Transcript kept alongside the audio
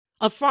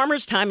A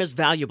farmer's time is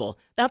valuable.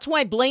 That's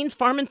why Blaine's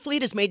Farm and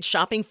Fleet has made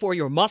shopping for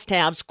your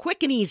must-haves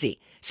quick and easy.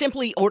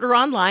 Simply order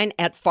online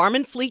at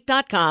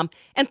farmandfleet.com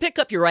and pick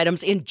up your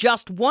items in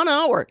just 1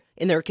 hour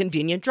in their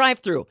convenient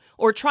drive-thru.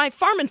 Or try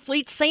Farm and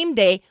Fleet's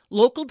same-day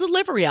local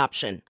delivery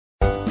option.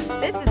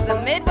 This is the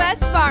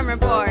Midwest Farm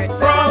Report.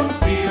 From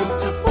field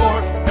to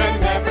fork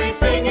and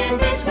everything in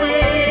between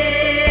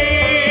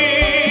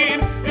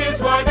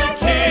is why the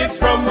kids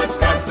from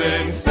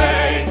Wisconsin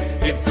say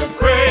it's a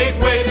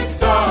great way to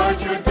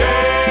start your day.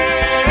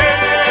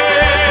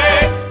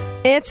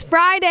 It's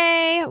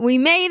Friday. We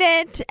made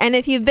it. And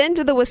if you've been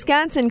to the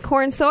Wisconsin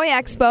Corn Soy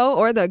Expo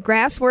or the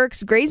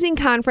Grassworks Grazing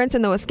Conference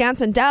in the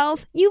Wisconsin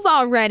Dells, you've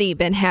already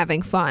been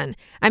having fun.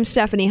 I'm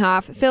Stephanie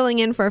Hoff, filling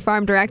in for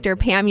Farm Director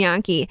Pam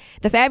Yonke.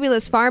 The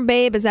fabulous Farm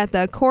Babe is at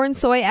the Corn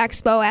Soy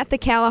Expo at the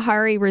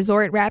Kalahari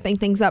Resort wrapping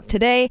things up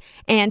today,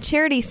 and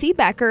Charity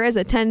Seebecker is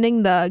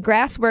attending the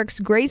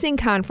Grassworks Grazing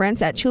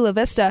Conference at Chula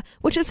Vista,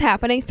 which is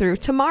happening through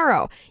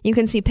tomorrow. You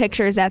can see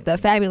pictures at the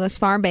fabulous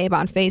Farm Babe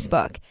on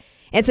Facebook.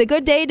 It's a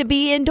good day to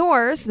be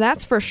indoors,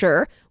 that's for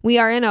sure. We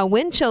are in a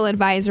wind chill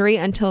advisory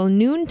until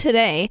noon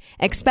today.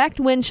 Expect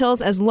wind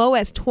chills as low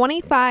as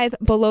 25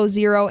 below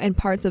zero in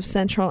parts of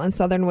central and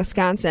southern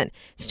Wisconsin.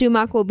 Stu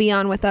Muck will be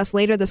on with us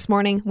later this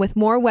morning with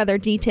more weather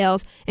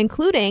details,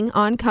 including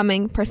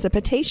oncoming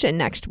precipitation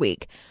next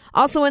week.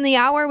 Also in the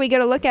hour, we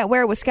get a look at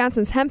where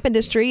Wisconsin's hemp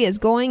industry is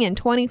going in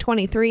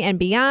 2023 and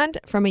beyond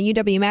from a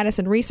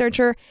UW-Madison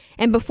researcher.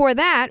 And before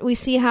that, we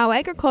see how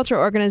agriculture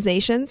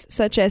organizations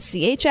such as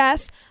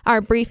CHS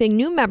are briefing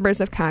new members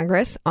of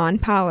Congress on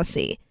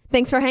policy.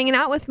 Thanks for hanging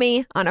out with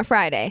me on a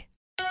Friday.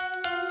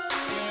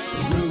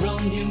 Rural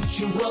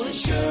Mutual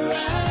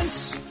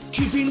Insurance,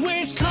 keeping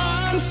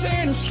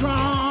Wisconsin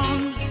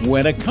strong.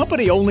 When a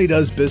company only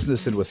does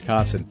business in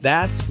Wisconsin,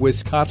 that's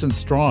Wisconsin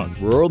Strong.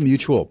 Rural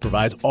Mutual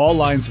provides all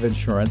lines of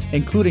insurance,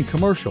 including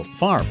commercial,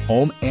 farm,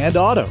 home, and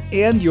auto.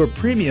 And your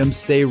premiums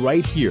stay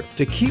right here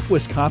to keep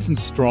Wisconsin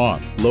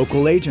strong.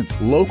 Local agents,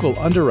 local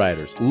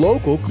underwriters,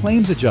 local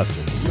claims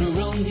adjusters.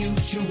 Rural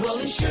Mutual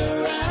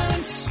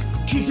Insurance,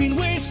 keeping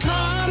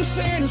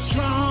Wisconsin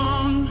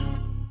strong.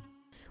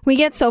 We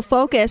get so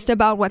focused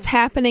about what's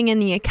happening in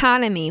the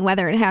economy,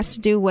 whether it has to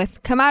do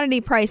with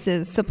commodity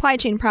prices, supply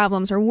chain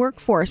problems, or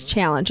workforce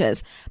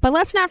challenges. But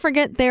let's not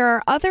forget there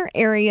are other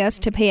areas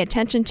to pay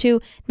attention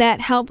to that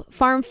help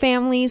farm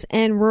families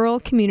and rural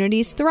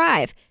communities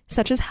thrive,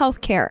 such as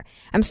healthcare.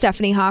 I'm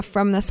Stephanie Hoff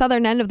from the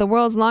southern end of the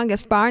world's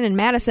longest barn in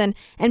Madison.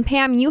 And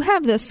Pam, you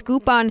have the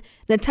scoop on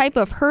the type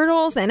of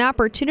hurdles and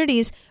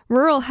opportunities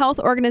rural health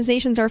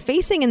organizations are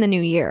facing in the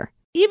new year.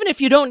 Even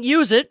if you don't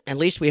use it, at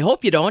least we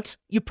hope you don't,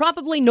 you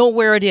probably know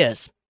where it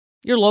is.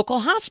 Your local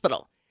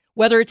hospital.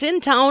 Whether it's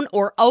in town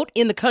or out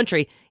in the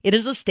country, it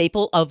is a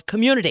staple of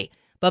community.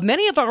 But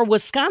many of our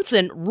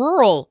Wisconsin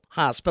rural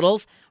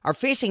hospitals are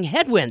facing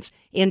headwinds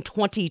in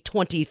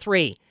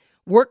 2023.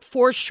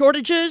 Workforce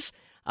shortages,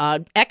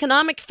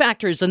 economic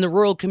factors in the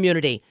rural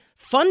community,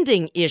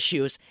 funding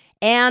issues,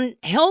 and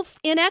health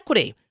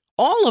inequity.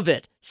 All of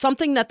it,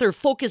 something that they're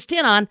focused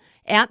in on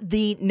at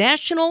the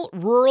National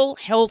Rural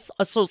Health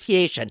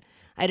Association.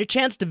 I had a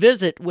chance to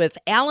visit with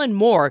Alan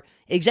Moore,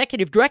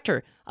 Executive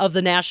Director of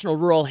the National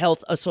Rural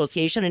Health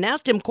Association, and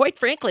asked him, quite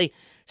frankly,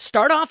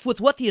 start off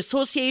with what the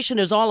association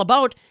is all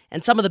about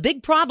and some of the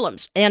big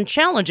problems and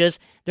challenges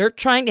they're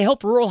trying to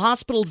help rural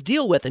hospitals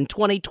deal with in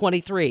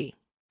 2023.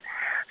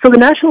 So the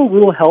National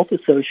Rural Health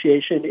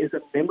Association is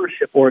a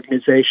membership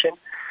organization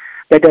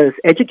that does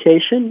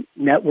education,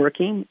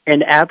 networking,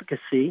 and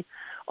advocacy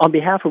on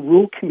behalf of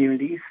rural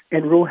communities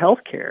and rural health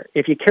care.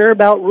 If you care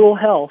about rural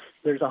health,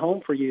 there's a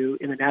home for you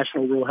in the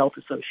National Rural Health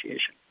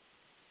Association.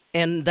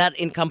 And that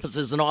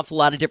encompasses an awful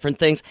lot of different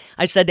things.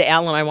 I said to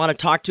Alan, I want to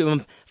talk to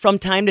him from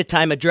time to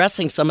time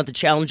addressing some of the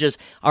challenges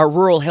our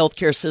rural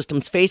healthcare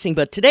system's facing.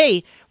 But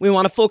today, we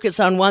want to focus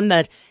on one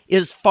that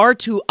is far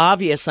too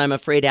obvious, I'm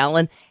afraid,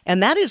 Alan,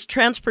 and that is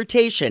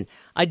transportation.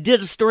 I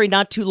did a story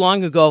not too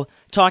long ago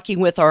talking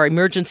with our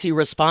emergency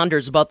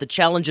responders about the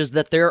challenges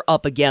that they're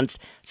up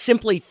against,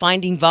 simply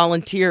finding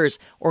volunteers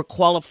or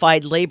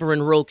qualified labor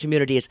in rural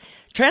communities.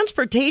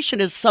 Transportation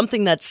is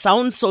something that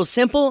sounds so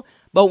simple,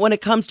 but when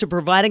it comes to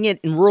providing it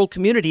in rural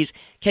communities,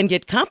 can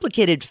get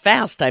complicated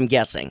fast, I'm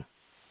guessing.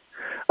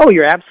 Oh,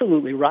 you're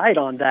absolutely right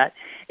on that.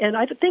 And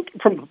I think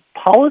from a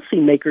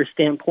policymaker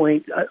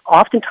standpoint,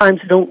 oftentimes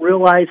they don't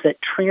realize that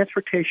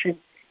transportation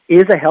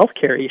is a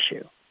healthcare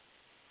issue.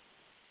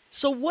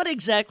 So what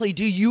exactly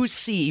do you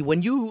see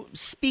when you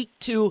speak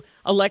to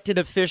elected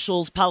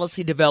officials,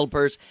 policy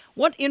developers?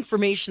 What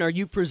information are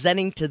you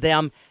presenting to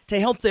them to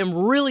help them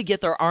really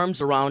get their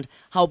arms around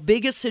how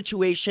big a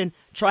situation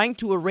trying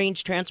to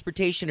arrange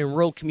transportation in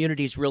rural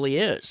communities really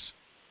is?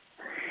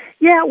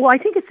 Yeah, well, I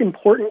think it's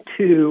important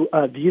to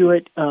view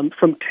it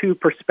from two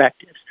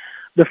perspectives.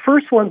 The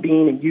first one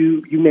being, and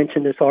you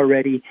mentioned this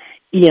already,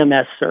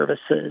 EMS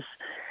services.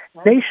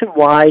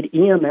 Nationwide,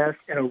 EMS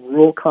in a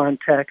rural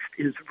context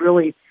is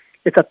really,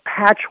 it's a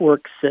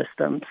patchwork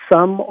system.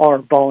 Some are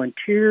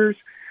volunteers,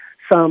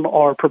 some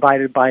are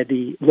provided by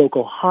the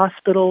local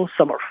hospital,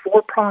 some are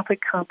for-profit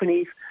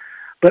companies,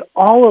 but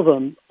all of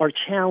them are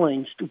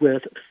challenged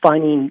with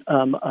finding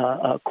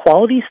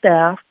quality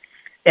staff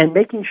and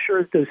making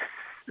sure that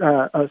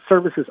those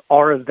services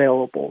are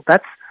available.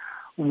 That's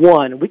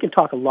one. We can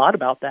talk a lot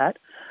about that.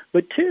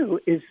 But two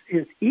is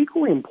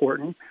equally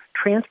important,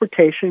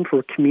 transportation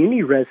for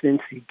community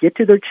residents to get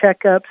to their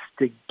checkups,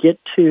 to get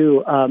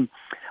to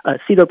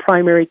see their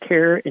primary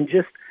care, and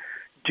just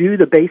do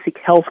the basic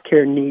health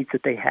care needs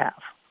that they have.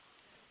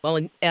 Well,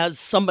 and as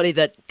somebody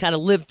that kind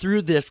of lived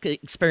through this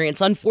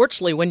experience,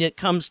 unfortunately, when it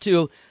comes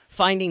to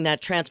finding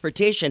that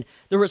transportation,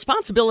 the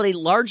responsibility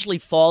largely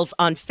falls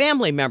on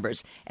family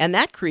members, and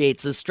that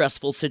creates a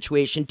stressful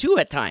situation, too,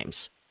 at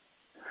times.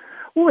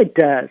 Well, it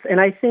does. And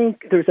I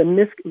think there's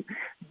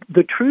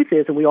the truth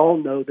is, and we all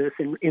know this,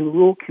 in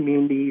rural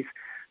communities,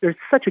 there's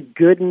such a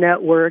good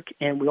network,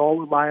 and we all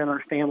rely on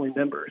our family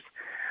members.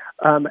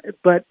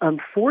 But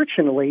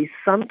unfortunately,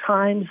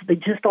 sometimes they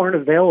just aren't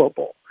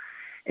available.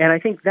 And I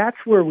think that's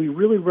where we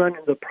really run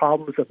into the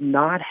problems of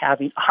not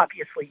having,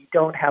 obviously, you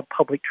don't have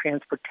public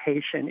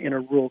transportation in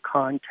a rural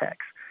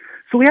context.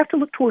 So we have to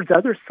look towards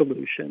other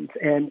solutions.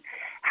 And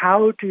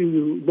how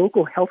do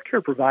local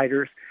healthcare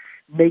providers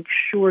make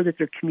sure that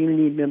their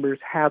community members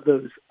have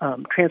those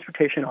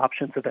transportation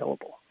options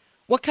available?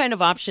 What kind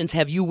of options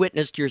have you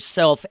witnessed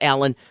yourself,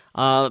 Alan?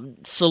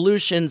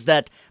 Solutions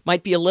that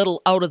might be a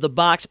little out of the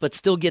box but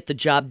still get the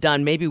job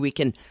done. Maybe we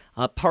can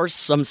parse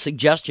some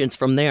suggestions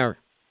from there.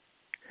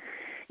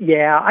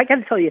 Yeah, I got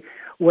to tell you,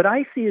 what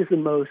I see as the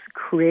most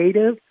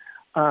creative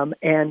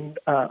and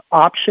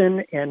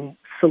option and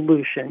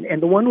solution,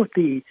 and the one with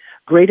the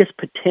greatest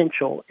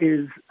potential,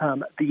 is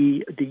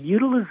the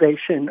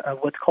utilization of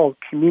what's called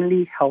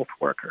community health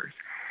workers.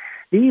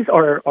 These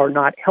are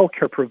not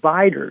healthcare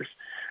providers,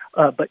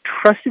 but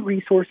trusted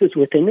resources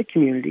within the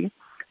community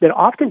that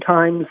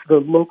oftentimes the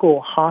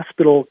local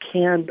hospital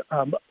can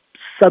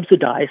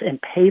subsidize and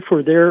pay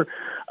for their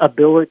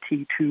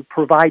ability to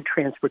provide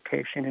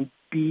transportation and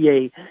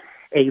be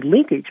a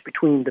linkage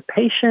between the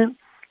patient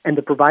and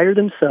the provider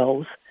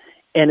themselves,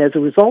 and as a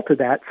result of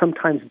that,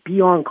 sometimes be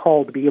on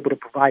call to be able to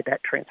provide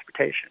that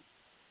transportation.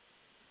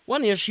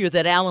 One issue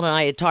that Alan and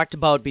I had talked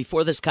about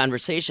before this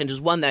conversation is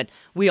one that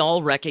we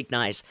all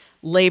recognize: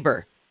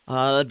 labor.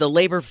 The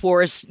labor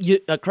force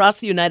across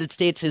the United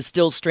States is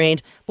still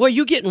strained. Boy,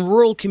 you get in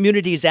rural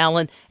communities,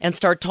 Alan, and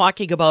start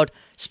talking about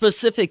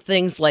specific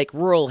things like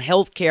rural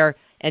health care,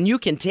 and you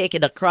can take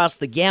it across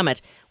the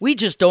gamut. We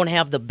just don't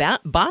have the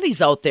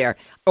bodies out there.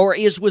 Or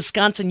is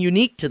Wisconsin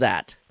unique to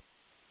that?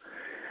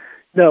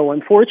 No,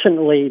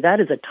 unfortunately,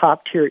 that is a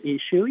top-tier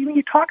issue. When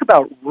you talk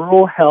about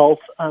rural health,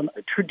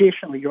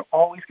 traditionally, you're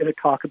always going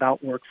to talk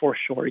about workforce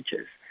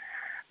shortages.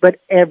 But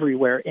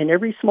everywhere, in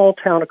every small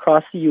town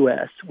across the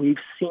U.S., we've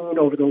seen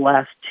over the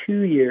last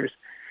 2 years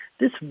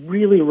this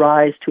really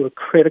rise to a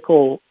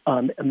critical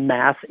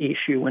mass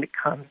issue when it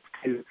comes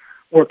to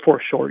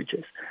workforce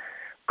shortages.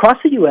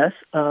 Across the U.S.,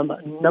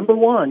 number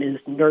one is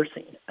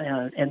nursing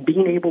and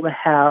being able to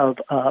have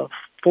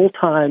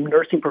full-time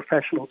nursing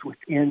professionals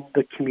within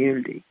the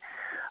community.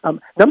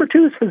 Number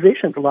two is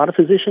physicians. A lot of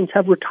physicians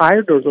have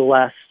retired over the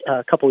last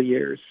couple of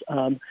years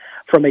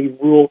from a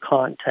rural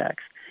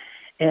context.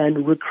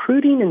 And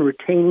recruiting and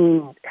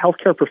retaining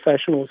healthcare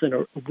professionals in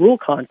a rural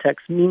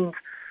context means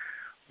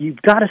you've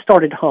got to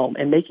start at home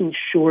and making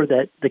sure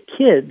that the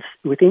kids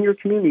within your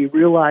community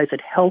realize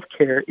that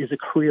healthcare is a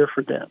career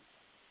for them.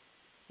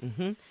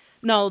 Mm-hmm.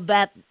 Now,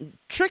 that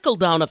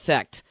trickle-down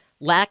effect,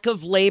 lack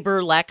of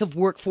labor, lack of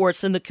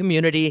workforce in the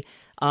community,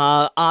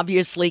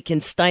 obviously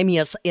can stymie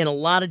us in a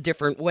lot of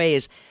different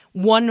ways.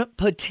 One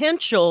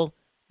potential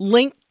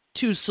link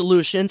to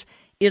solutions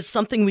is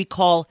something we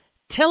call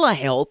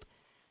telehelp.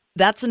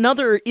 That's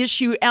another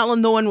issue,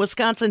 Alan, though, in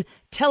Wisconsin.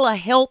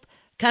 Telehelp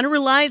kind of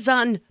relies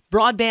on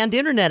broadband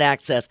internet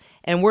access,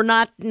 and we're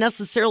not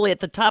necessarily at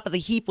the top of the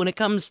heap when it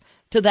comes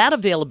to that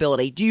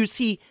availability. Do you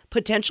see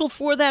potential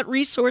for that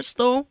resource,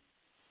 though?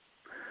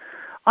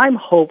 I'm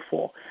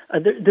hopeful.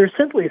 There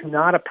simply is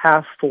not a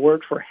path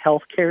forward for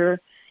healthcare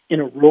in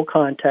a rural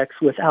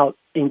context without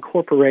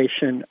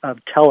incorporation of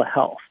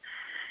telehealth.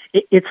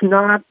 It's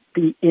not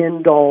the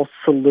end-all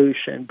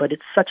solution, but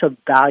it's such a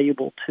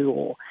valuable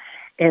tool.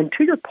 And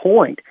to your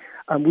point,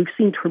 we've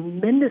seen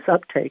tremendous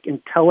uptake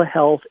in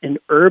telehealth in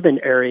urban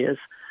areas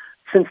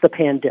since the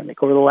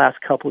pandemic over the last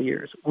couple of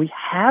years. We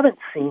haven't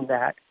seen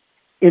that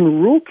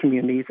in rural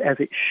communities as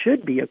it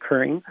should be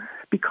occurring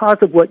because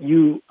of what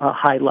you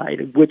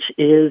highlighted, which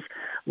is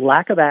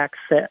lack of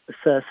access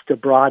to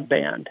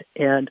broadband.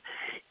 And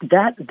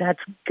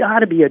that's got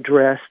to be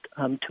addressed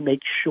to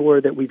make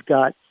sure that we've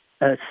got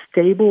a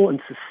stable and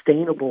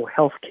sustainable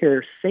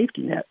healthcare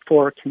safety net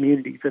for our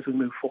communities as we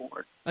move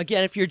forward.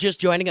 Again, if you're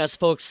just joining us,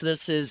 folks,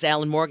 this is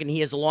Alan Morgan.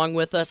 He is along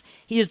with us.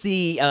 He is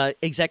the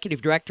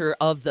executive director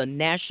of the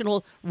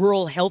National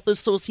Rural Health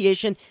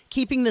Association,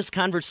 keeping this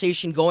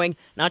conversation going,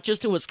 not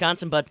just in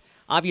Wisconsin, but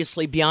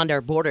obviously beyond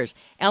our borders.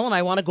 Alan,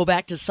 I want to go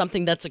back to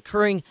something that's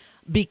occurring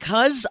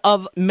because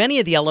of many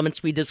of the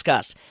elements we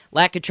discussed.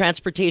 Lack of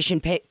transportation,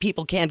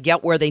 people can't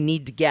get where they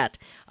need to get.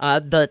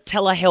 The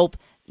telehealth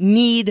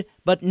need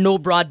but no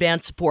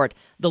broadband support,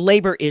 the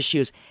labor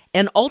issues,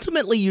 and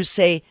ultimately you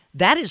say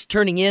that is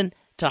turning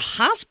into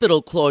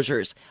hospital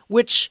closures,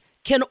 which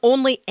can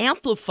only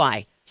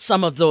amplify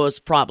some of those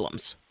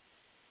problems.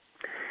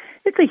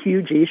 It's a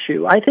huge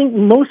issue. I think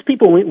most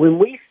people, when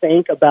we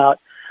think about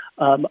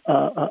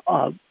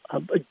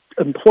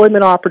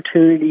employment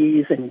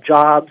opportunities and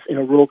jobs in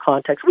a rural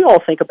context, we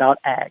all think about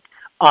ag,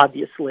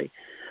 obviously.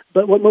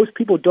 But what most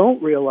people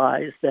don't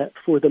realize that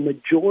for the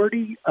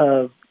majority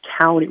of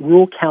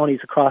rural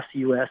counties across the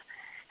U.S.,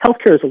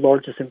 healthcare is the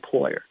largest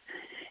employer.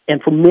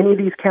 And for many of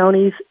these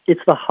counties,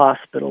 it's the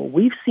hospital.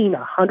 We've seen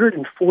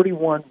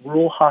 141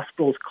 rural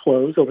hospitals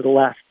close over the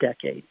last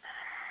decade.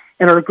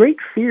 And our great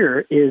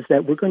fear is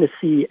that we're going to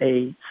see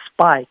a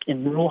spike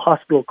in rural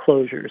hospital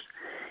closures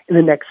in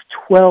the next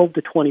 12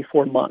 to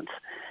 24 months.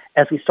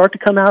 As we start to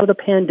come out of the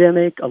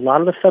pandemic, a lot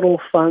of the federal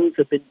funds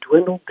have been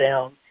dwindled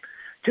down.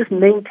 Just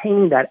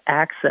maintaining that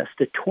access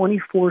to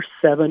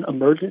 24/7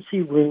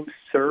 emergency room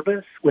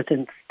service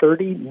within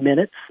 30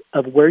 minutes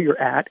of where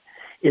you're at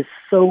is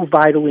so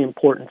vitally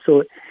important.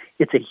 So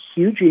it's a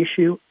huge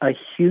issue, a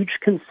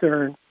huge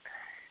concern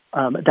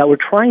that we're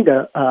trying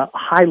to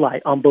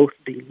highlight on both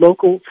the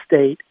local,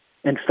 state,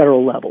 and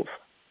federal levels.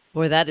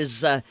 Boy, that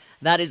is a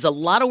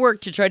lot of work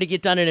to try to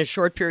get done in a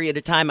short period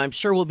of time. I'm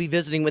sure we'll be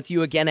visiting with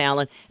you again,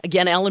 Alan.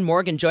 Again, Alan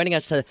Morgan joining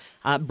us to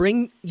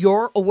bring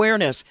your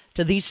awareness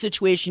to these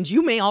situations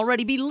you may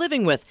already be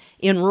living with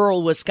in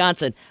rural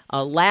Wisconsin.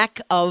 A lack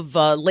of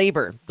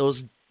labor,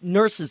 those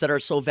nurses that are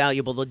so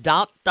valuable,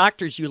 the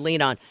doctors you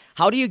lean on.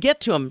 How do you get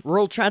to them?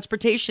 Rural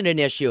transportation an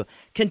issue.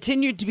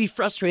 Continued to be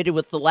frustrated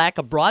with the lack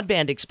of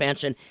broadband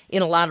expansion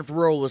in a lot of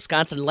rural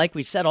Wisconsin. Like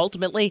we said,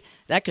 ultimately,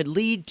 that could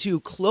lead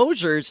to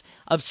closures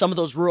of some of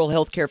those rural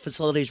healthcare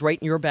facilities right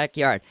in your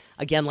backyard.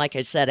 Again, like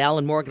I said,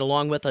 Alan Morgan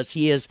along with us.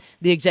 He is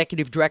the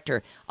executive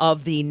director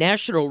of the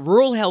National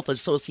Rural Health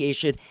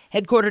Association,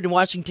 headquartered in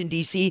Washington,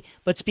 D.C.,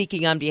 but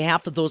speaking on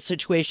behalf of those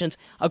situations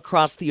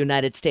across the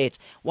United States.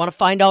 Want to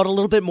find out a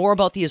little bit more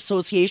about the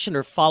association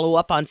or follow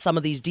up on some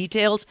of these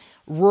details?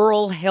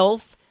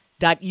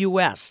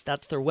 ruralhealth.us.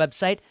 That's their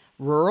website,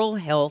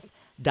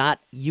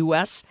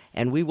 ruralhealth.us,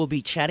 and we will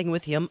be chatting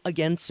with him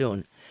again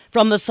soon.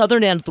 From the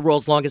southern end of the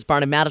world's longest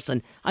barn in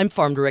Madison, I'm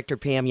Farm Director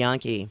Pam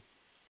Yankee.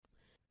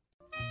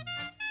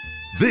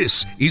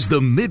 This is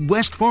the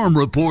Midwest Farm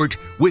Report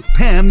with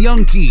Pam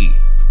Yankee.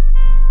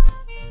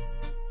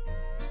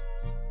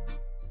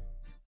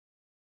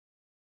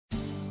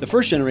 The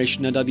first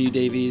generation of W.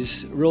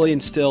 Davies really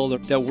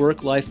instilled that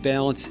work-life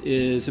balance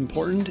is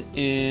important,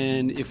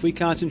 and if we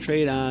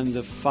concentrate on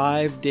the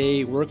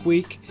 5-day work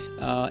week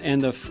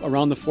and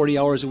around the 40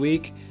 hours a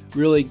week,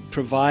 really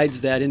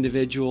provides that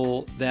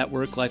individual that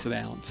work-life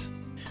balance.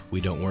 We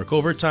don't work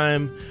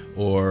overtime,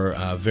 or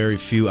very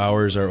few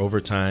hours are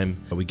overtime.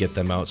 We get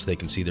them out so they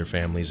can see their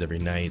families every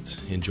night,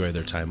 enjoy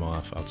their time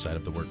off outside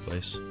of the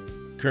workplace.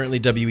 Currently,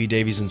 W.E.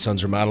 Davies &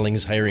 Sons Remodeling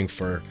is hiring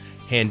for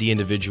handy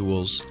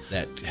individuals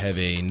that have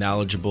a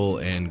knowledgeable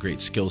and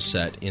great skill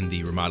set in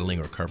the remodeling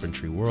or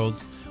carpentry world.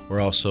 We're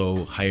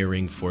also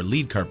hiring for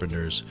lead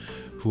carpenters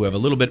who have a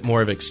little bit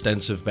more of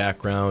extensive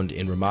background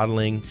in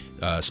remodeling,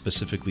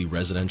 specifically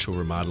residential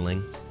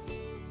remodeling.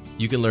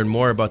 You can learn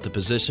more about the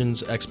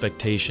positions,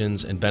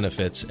 expectations, and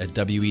benefits at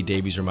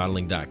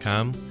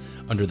wedaviesremodeling.com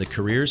under the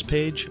careers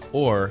page,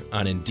 or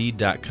on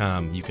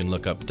Indeed.com. You can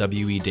look up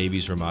W.E.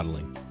 Davies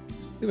Remodeling.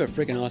 We have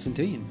a freaking awesome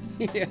team.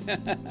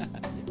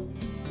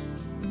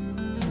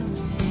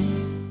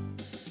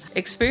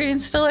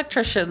 Experienced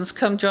electricians,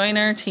 come join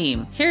our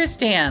team. Here's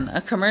Dan,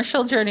 a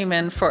commercial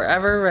journeyman for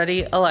Ever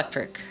Ready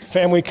Electric.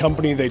 Family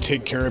company, they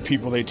take care of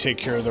people, they take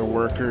care of their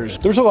workers.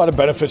 There's a lot of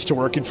benefits to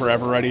working for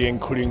Ever Ready,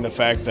 including the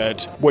fact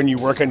that when you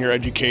work on your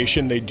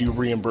education, they do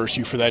reimburse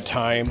you for that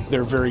time.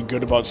 They're very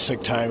good about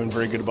sick time and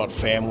very good about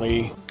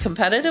family.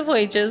 Competitive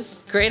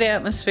wages, great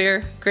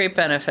atmosphere, great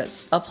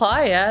benefits.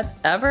 Apply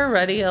at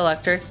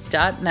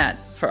everreadyelectric.net.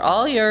 For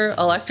all your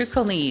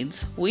electrical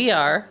needs, we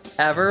are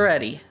Ever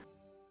Ready.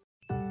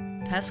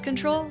 Pest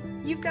control?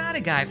 You've got a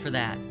guy for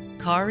that.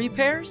 Car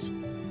repairs?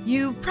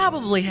 You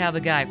probably have a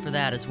guy for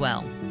that as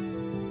well.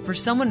 For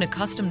someone to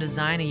custom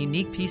design a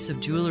unique piece of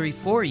jewelry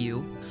for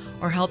you,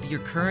 or help your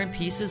current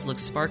pieces look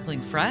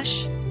sparkling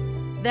fresh?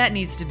 That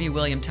needs to be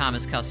William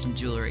Thomas Custom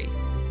Jewelry.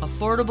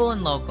 Affordable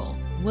and local.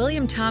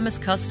 William Thomas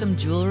Custom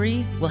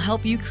Jewelry will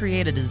help you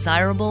create a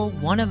desirable,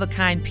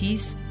 one-of-a-kind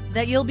piece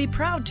that you'll be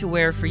proud to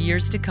wear for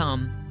years to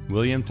come.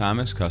 William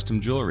Thomas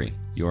Custom Jewelry.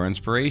 Your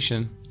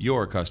inspiration,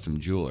 your custom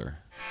jeweler.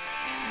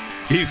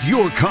 If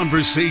your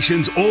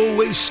conversations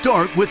always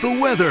start with the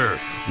weather,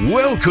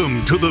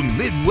 welcome to the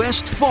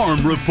Midwest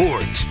Farm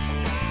Report.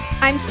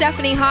 I'm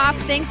Stephanie Hoff.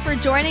 Thanks for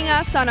joining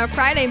us on a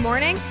Friday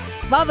morning.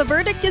 Well, the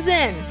verdict is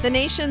in. The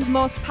nation's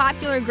most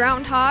popular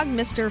groundhog,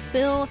 Mr.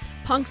 Phil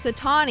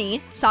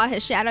Punxsutawney saw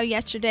his shadow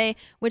yesterday,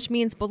 which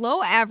means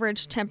below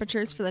average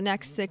temperatures for the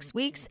next 6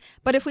 weeks.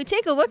 But if we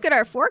take a look at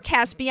our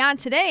forecast beyond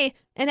today,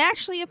 it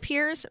actually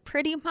appears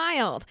pretty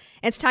mild.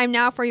 It's time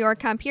now for your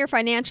Compeer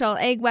Financial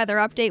Ag Weather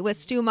Update with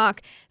Stu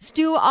Muck.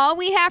 Stu, all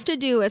we have to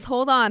do is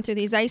hold on through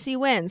these icy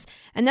winds,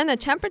 and then the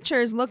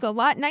temperatures look a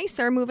lot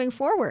nicer moving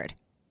forward.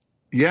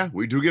 Yeah,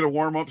 we do get a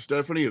warm up,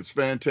 Stephanie. It's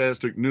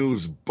fantastic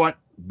news, but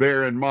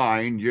bear in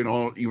mind,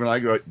 even I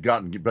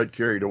gotten a bit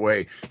carried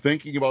away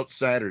thinking about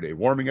Saturday,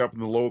 warming up in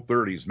the low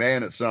 30s.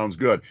 Man, it sounds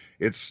good.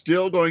 It's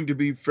still going to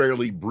be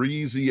fairly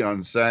breezy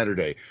on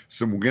Saturday.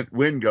 Some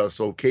wind gusts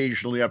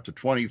occasionally up to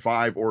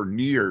 25 or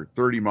near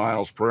 30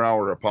 miles per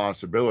hour a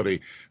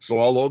possibility. So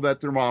although that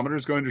thermometer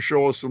is going to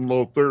show us some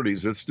low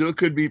 30s, it still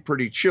could be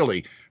pretty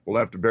chilly. We'll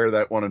have to bear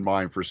that one in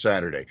mind for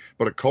Saturday.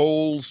 But a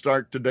cold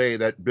start today.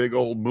 That big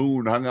old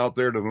moon hung out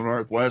there to the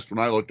northwest when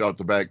I looked out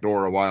the back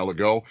door a while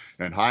ago,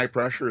 and high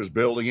pressure is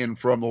building in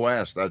from the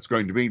west. That's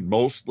going to be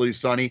mostly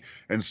sunny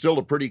and still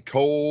a pretty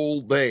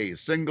cold day.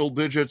 Single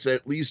digits,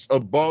 at least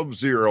above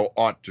zero,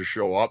 ought to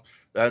show up.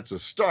 That's a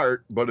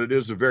start, but it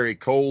is a very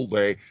cold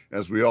day,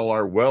 as we all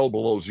are well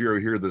below zero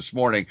here this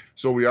morning.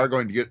 So we are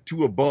going to get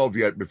 2 above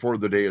yet before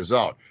the day is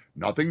out.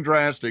 Nothing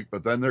drastic,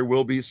 but then there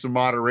will be some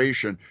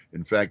moderation.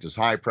 In fact, as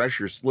high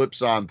pressure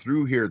slips on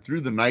through here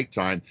through the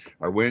nighttime,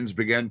 our winds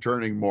begin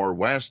turning more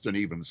west and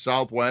even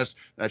southwest.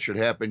 That should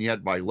happen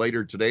yet by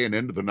later today and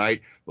into the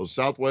night. Those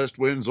southwest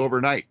winds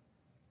overnight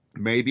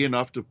may be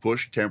enough to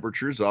push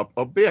temperatures up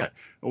a bit.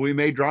 We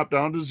may drop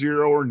down to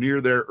zero or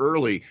near there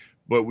early,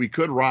 but we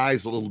could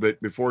rise a little bit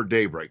before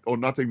daybreak.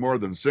 Nothing more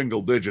than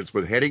single digits,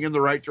 but heading in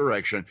the right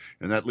direction,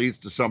 and that leads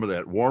to some of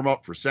that warm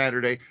up for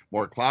Saturday.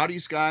 More cloudy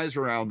skies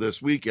around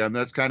this weekend.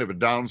 That's kind of a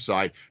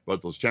downside,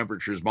 but those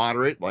temperatures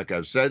moderate. Like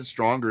I've said,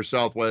 stronger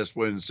southwest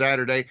winds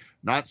Saturday,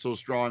 not so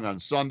strong on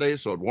Sunday,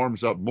 so it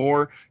warms up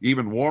more,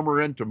 even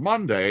warmer into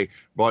Monday.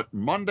 But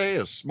Monday,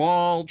 a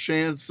small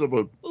chance of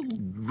a little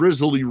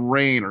drizzly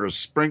rain or a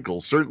sprinkle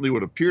certainly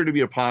would appear to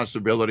be a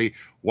possibility.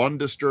 One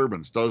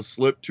disturbance does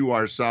slip to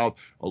our south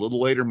a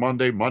little later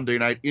Monday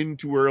night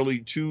into early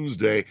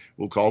Tuesday.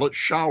 We'll call it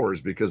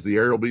showers because the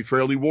air will be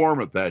fairly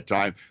warm at that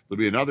time. There'll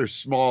be another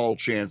small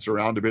chance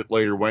around a bit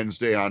later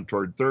Wednesday on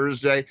toward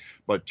Thursday,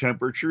 but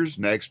temperatures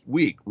next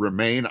week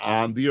remain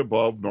on the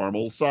above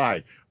normal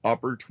side.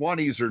 Upper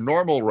 20s are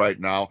normal right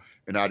now,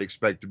 and I'd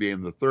expect to be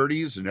in the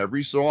 30s, and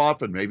every so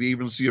often maybe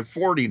even see a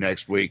 40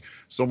 next week.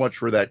 So much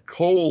for that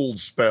cold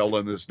spell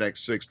in this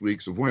next 6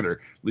 weeks of winter, at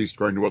least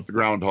according to what the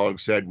groundhog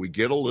said. We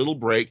get a little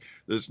break.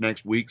 This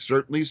next week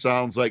certainly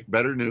sounds like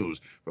better news.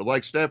 But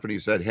like Stephanie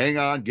said, hang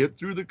on, get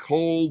through the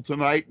cold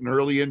tonight and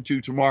early into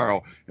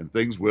tomorrow, and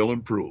things will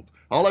improve.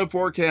 I'll have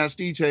forecast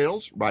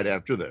details right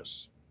after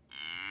this.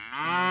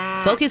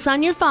 Focus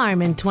on your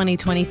farm in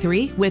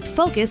 2023 with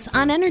Focus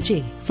on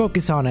Energy.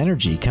 Focus on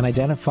Energy can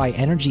identify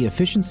energy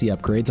efficiency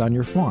upgrades on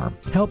your farm,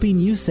 helping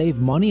you save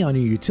money on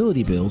your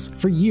utility bills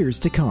for years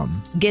to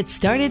come. Get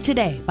started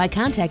today by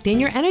contacting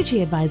your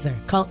energy advisor.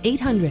 Call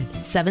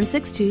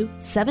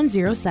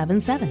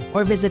 800-762-7077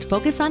 or visit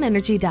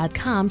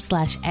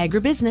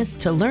focusonenergy.com/agribusiness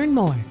to learn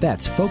more.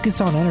 That's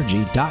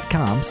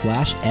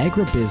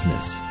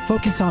focusonenergy.com/agribusiness.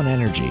 Focus on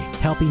Energy,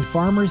 helping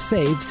farmers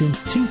save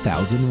since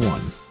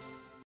 2001.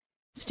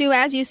 Stu,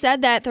 as you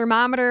said, that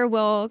thermometer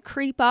will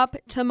creep up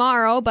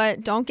tomorrow,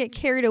 but don't get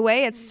carried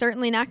away. It's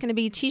certainly not going to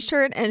be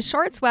t-shirt and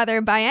shorts weather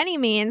by any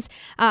means,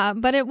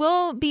 but it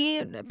will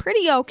be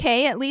pretty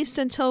okay, at least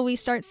until we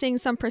start seeing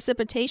some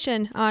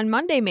precipitation on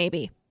Monday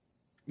maybe.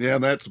 Yeah,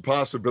 that's a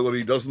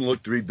possibility. Doesn't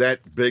look to be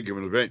that big of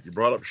an event. You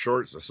brought up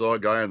shorts. I saw a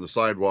guy on the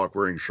sidewalk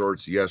wearing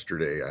shorts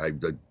yesterday. I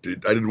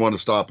didn't want to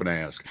stop and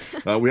ask.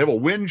 We have a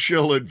wind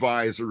chill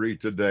advisory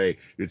today.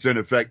 It's in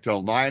effect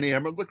till 9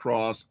 a.m. at La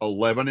Crosse,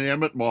 11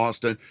 a.m. at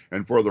Mauston,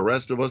 and for the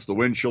rest of us, the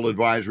wind chill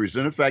advisory is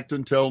in effect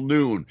until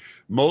noon.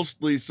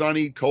 Mostly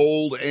sunny,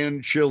 cold,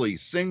 and chilly.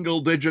 Single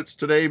digits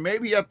today,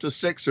 maybe up to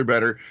 6 or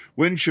better.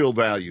 Wind chill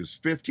values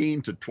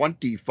 15 to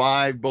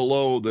 25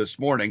 below this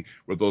morning,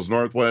 with those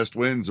northwest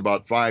winds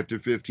about 5 to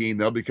 15.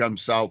 They'll become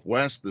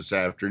southwest this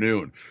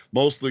afternoon.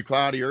 Mostly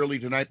cloudy early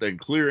tonight, then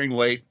clearing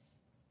late.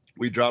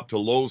 We drop to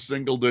low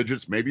single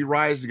digits, maybe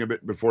rising a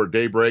bit before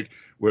daybreak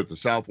with the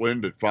south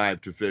wind at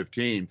 5 to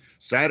 15.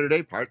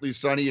 Saturday, partly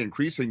sunny,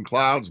 increasing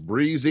clouds,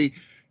 breezy.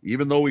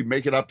 Even though we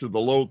make it up to the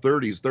low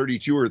 30s,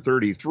 32 or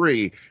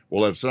 33,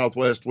 we'll have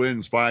southwest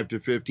winds 5 to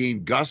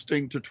 15,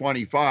 gusting to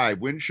 25.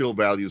 Wind chill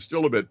values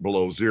still a bit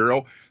below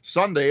zero.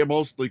 Sunday, a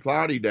mostly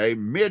cloudy day,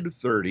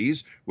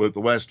 mid-30s, with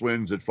the west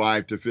winds at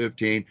 5 to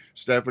 15.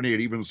 Stephanie, it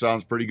even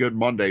sounds pretty good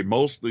Monday.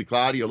 Mostly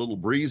cloudy, a little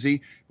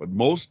breezy, but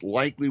most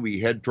likely we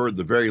head toward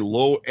the very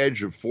low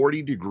edge of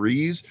 40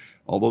 degrees.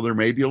 Although there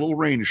may be a little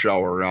rain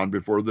shower around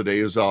before the day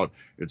is out.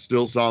 It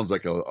still sounds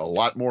like a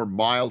lot more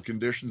mild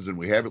conditions than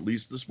we have at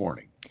least this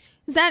morning.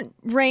 Is that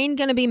rain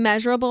going to be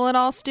measurable at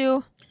all,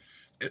 Stu?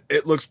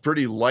 It looks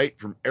pretty light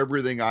from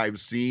everything I've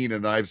seen,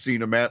 and I've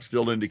seen a map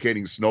still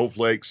indicating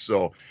snowflakes,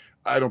 so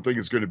I don't think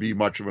it's going to be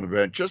much of an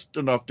event, just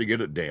enough to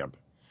get it damp.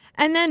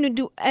 And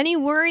then any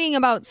worrying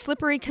about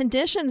slippery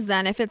conditions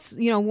then if it's,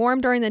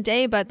 warm during the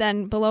day but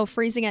then below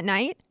freezing at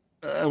night?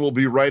 We'll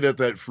be right at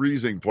that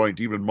freezing point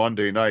even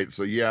Monday night.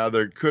 So, yeah,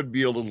 there could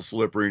be a little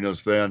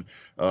slipperiness then.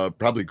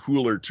 Probably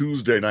cooler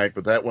Tuesday night,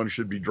 but that one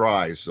should be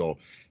dry. So,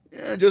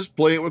 just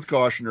play it with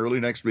caution early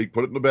next week.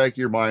 Put it in the back of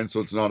your mind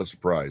so it's not a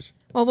surprise.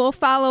 Well, we'll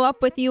follow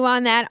up with you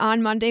on that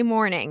on Monday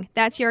morning.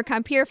 That's your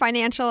Compeer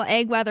Financial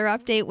Ag Weather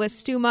Update with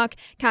Stu Muck.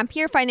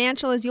 Compeer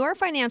Financial is your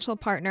financial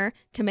partner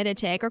committed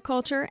to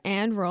agriculture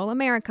and rural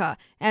America.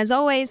 As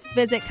always,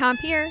 visit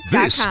Compeer.com.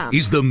 This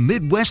is the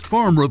Midwest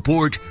Farm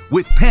Report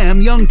with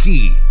Pam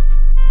Youngkey.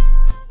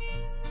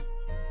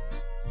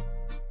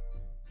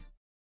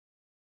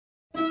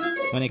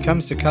 When it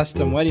comes to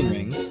custom wedding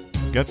rings,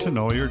 get to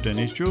know your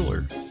Denny's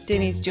jeweler.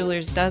 Denny's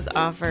Jewelers does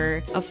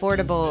offer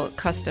affordable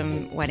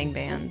custom wedding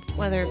bands,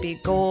 whether it be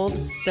gold,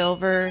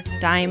 silver,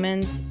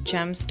 diamonds,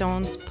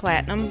 gemstones,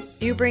 platinum.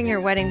 You bring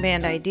your wedding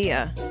band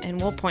idea and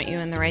we'll point you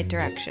in the right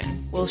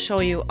direction. We'll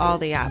show you all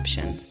the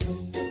options.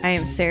 I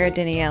am Sarah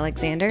Denny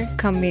Alexander.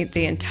 Come meet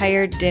the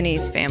entire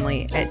Denny's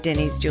family at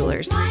Denny's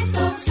Jewelers. My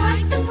folks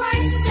like the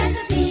prices and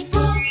the people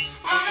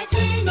at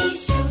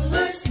Denny's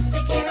Jewelers.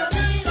 They care a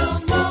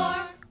little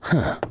more.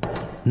 Huh.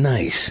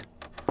 Nice.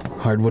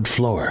 Hardwood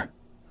floor.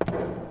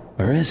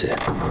 Or is it?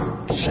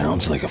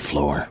 Sounds like a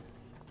floor.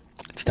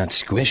 It's not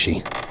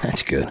squishy.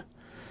 That's good.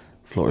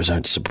 Floors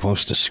aren't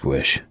supposed to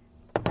squish.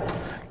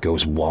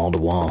 Goes wall to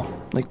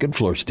wall, like good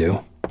floors do.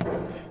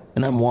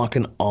 And I'm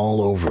walking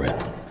all over it.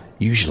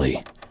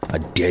 Usually a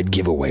dead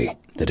giveaway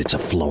that it's a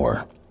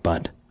floor.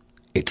 But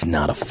it's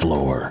not a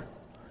floor.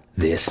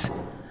 This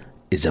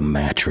is a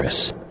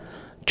mattress.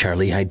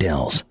 Charlie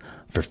Heidel's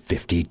for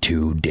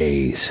 52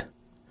 days.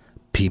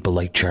 People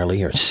like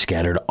Charlie are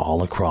scattered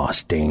all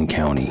across Dane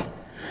County.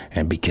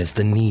 And because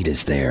the need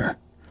is there,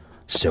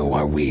 so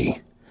are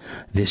we.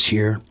 This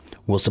year,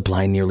 we'll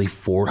supply nearly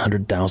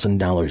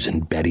 $400,000 in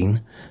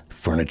bedding,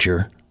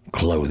 furniture,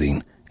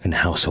 clothing, and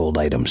household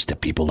items to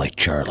people like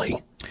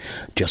Charlie.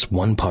 Just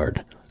one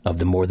part of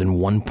the more than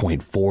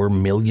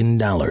 $1.4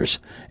 million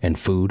in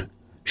food,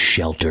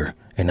 shelter,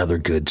 and other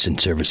goods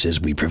and services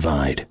we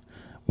provide.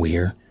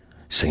 We're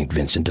St.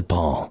 Vincent de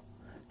Paul,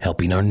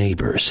 helping our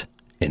neighbors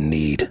in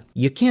need.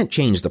 You can't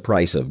change the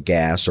price of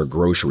gas or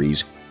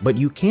groceries, but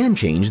you can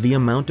change the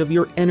amount of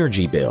your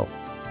energy bill.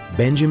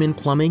 Benjamin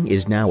Plumbing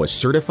is now a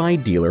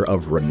certified dealer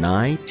of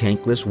Rinnai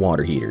tankless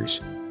water heaters,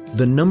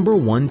 the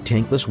 #1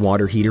 tankless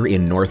water heater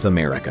in North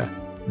America.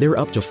 They're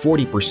up to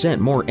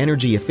 40% more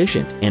energy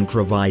efficient and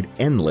provide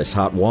endless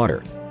hot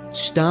water.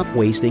 Stop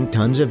wasting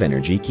tons of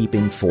energy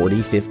keeping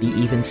 40, 50,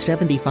 even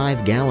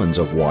 75 gallons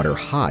of water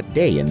hot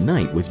day and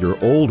night with your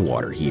old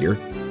water heater.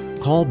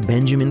 Call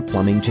Benjamin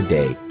Plumbing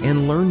today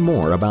and learn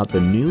more about the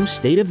new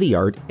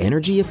state-of-the-art,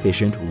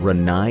 energy-efficient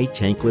Rinnai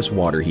tankless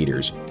water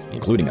heaters,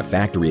 including a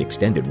factory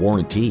extended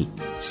warranty.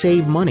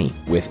 Save money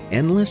with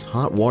endless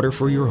hot water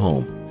for your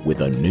home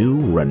with a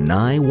new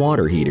Rinnai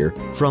water heater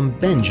from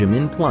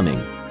Benjamin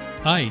Plumbing.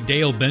 Hi,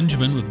 Dale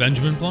Benjamin with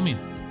Benjamin Plumbing.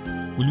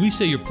 When we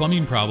say your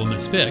plumbing problem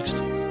is fixed,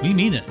 we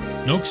mean it.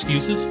 No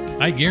excuses.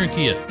 I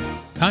guarantee it.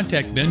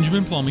 Contact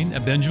Benjamin Plumbing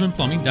at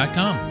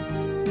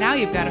benjaminplumbing.com. Now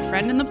you've got a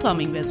friend in the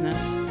plumbing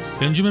business.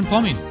 Benjamin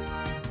Plumbing.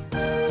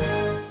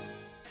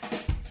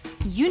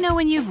 You know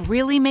when you've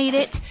really made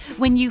it?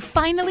 When you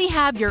finally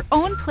have your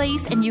own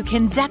place and you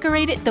can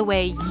decorate it the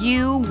way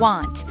you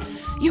want.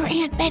 Your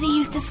Aunt Betty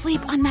used to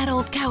sleep on that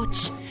old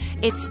couch.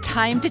 It's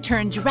time to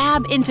turn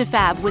drab into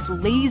fab with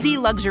lazy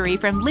luxury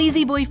from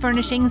Lazy Boy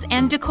Furnishings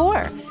and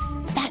Decor.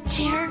 That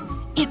chair,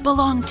 it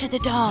belonged to the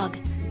dog.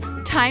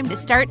 Time to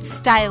start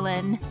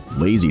styling.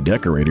 Lazy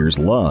decorators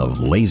love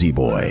Lazy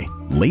Boy.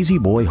 Lazy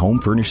Boy Home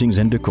Furnishings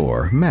and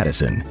Decor,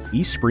 Madison,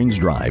 East Springs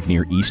Drive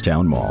near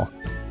Easttown Mall.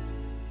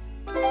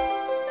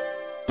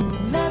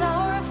 Let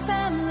our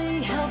family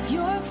help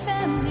your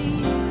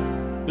family.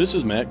 This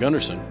is Matt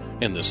Gunderson,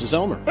 and this is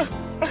Elmer,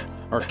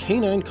 our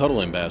canine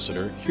cuddle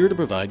ambassador, here to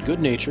provide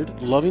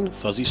good-natured, loving,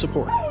 fuzzy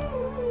support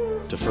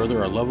to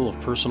further our level of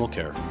personal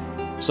care.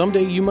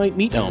 Someday you might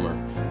meet Elmer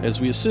as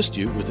we assist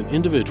you with an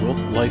individual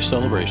life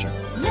celebration.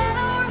 Let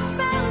our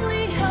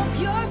family help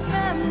your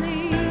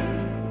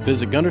family.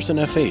 Visit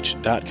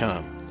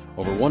GundersonFH.com.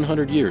 Over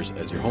 100 years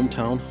as your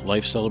hometown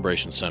life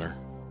celebration center.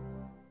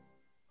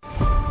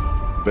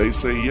 They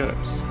say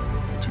yes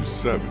to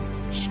 7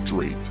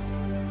 straight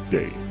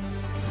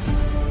days.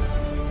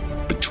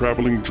 A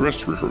traveling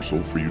dress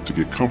rehearsal for you to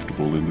get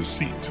comfortable in the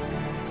seat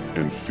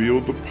and feel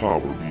the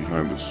power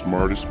behind the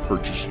smartest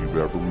purchase you've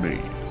ever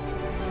made.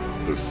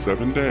 The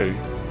 7-day,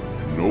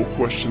 no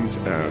questions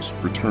asked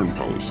return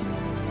policy,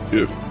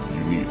 if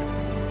you need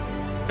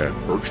it,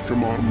 at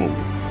Bergstrom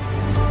Automotive.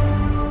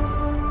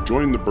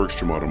 Join the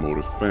Bergstrom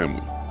Automotive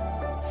family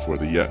for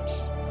the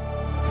yes.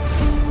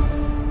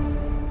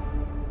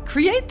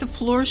 Create the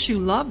floors you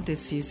love this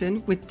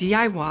season with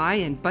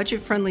DIY and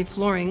budget-friendly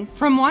flooring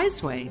from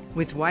Wiseway.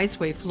 With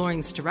Wiseway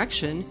Flooring's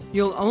direction,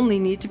 you'll only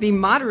need to be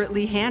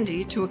moderately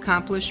handy to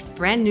accomplish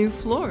brand new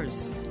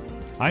floors.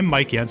 I'm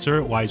Mike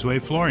Yenser at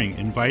Wiseway Flooring,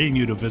 inviting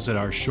you to visit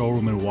our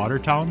showroom in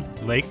Watertown,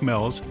 Lake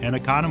Mills, and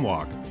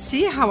Economwalk.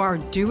 See how our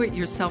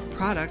do-it-yourself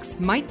products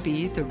might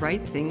be the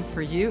right thing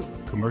for you.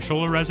 Commercial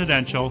or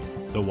residential,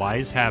 the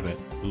Wise have it.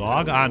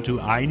 Log on to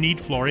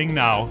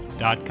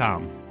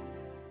ineedflooringnow.com.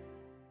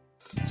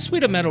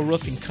 Sweeto Metal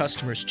Roofing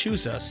customers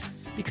choose us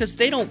because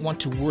they don't want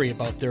to worry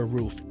about their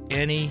roof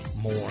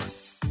anymore.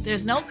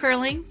 There's no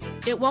curling,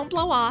 it won't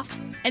blow off,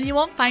 and you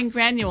won't find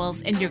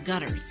granules in your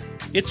gutters.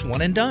 It's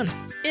one and done.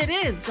 It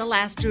is the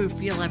last roof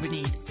you'll ever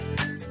need.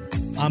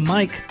 I'm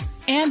Mike.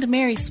 And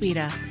Mary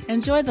Sweeta.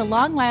 Enjoy the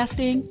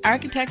long-lasting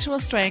architectural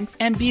strength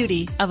and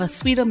beauty of a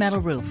Sweeto Metal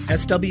roof.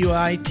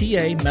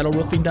 SWITA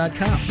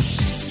metalroofing.com.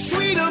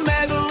 Sweeto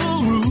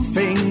Metal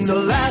Roofing, the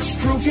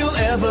last roof you'll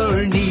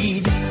ever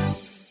need.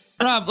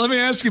 Rob, let me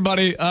ask you,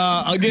 buddy.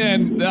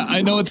 Again,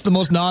 I know it's the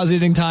most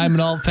nauseating time in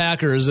all of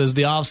Packers is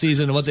the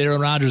offseason and what's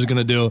Aaron Rodgers going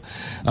to do.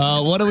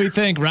 What do we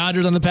think?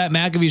 Rodgers on the Pat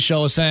McAfee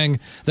show is saying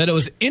that it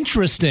was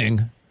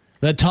interesting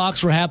that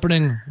talks were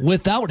happening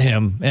without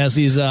him as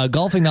he's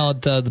golfing now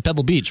at the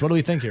Pebble Beach. What do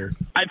we think here?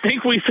 I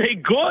think we say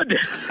good.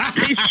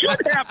 They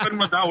should happen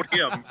without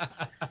him.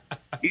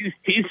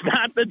 He's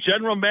not the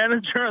general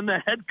manager and the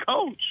head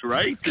coach,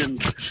 right?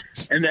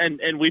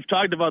 And we've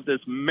talked about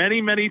this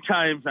many, many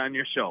times on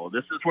your show.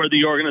 This is where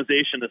the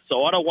organization is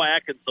so out of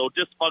whack and so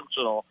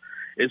dysfunctional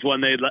is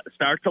when they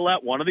start to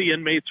let one of the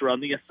inmates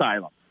run the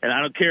asylum. And I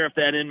don't care if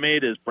that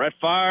inmate is Brett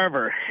Favre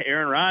or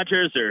Aaron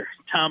Rodgers or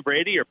Tom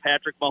Brady or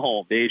Patrick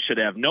Mahomes. They should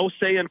have no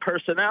say in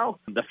personnel.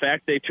 The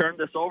fact they turned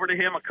this over to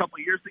him a couple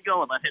years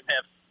ago and let him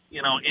have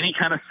any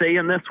kind of say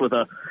in this with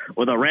a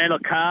Randall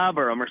Cobb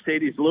or a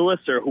Mercedes Lewis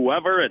or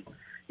whoever, and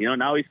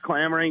now he's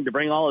clamoring to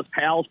bring all his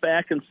pals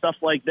back and stuff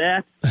like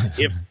that.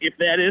 If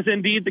that is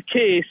indeed the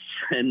case,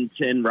 and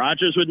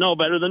Rodgers would know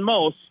better than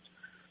most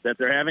that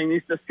they're having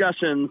these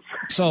discussions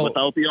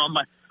without the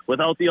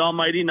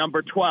almighty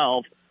number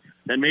 12,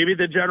 then maybe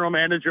the general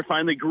manager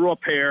finally grew a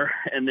pair,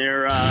 and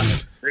they're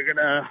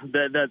gonna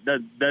maybe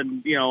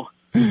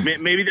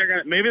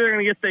they're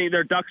gonna get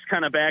their ducks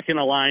kind of back in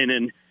a line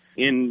and.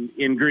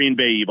 In Green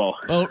Bay, Evo.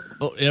 Oh,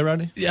 yeah,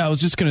 Rodney? Yeah, I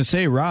was just going to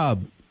say,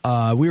 Rob,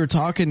 we were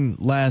talking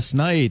last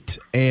night,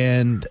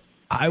 and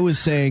I was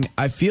saying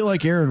I feel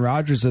like Aaron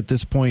Rodgers at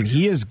this point,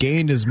 he has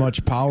gained as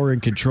much power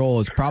and control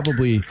as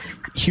probably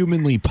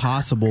humanly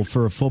possible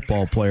for a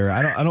football player.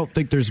 I don't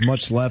think there's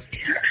much left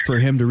for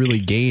him to really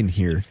gain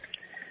here.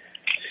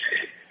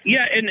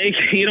 Yeah, and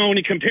when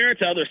you compare it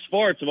to other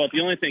sports, about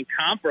the only thing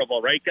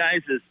comparable, right,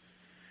 guys, is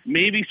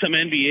maybe some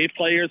NBA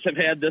players have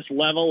had this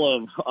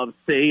level of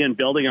say in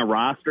building a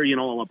roster,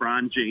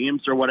 LeBron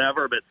James or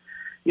whatever. But,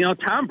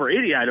 Tom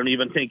Brady, I don't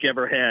even think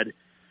ever had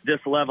this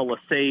level of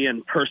say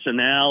in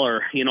personnel or,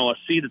 a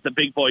seat at the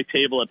big boy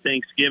table at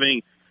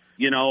Thanksgiving,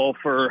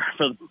 for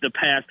the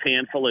past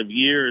handful of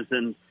years.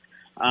 And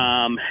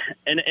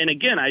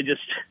again, I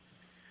just,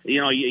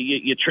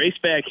 you trace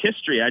back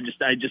history. I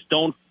just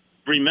don't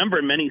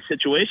remember many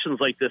situations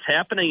like this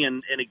happening.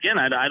 And again,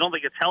 I don't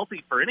think it's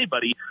healthy for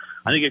anybody.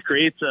 I think it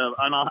creates an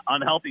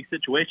unhealthy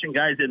situation,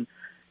 guys, in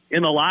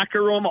the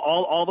locker room,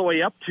 all the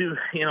way up to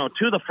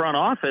to the front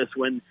office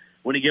when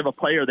you give a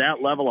player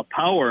that level of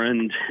power.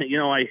 And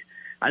I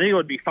think it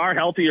would be far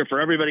healthier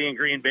for everybody in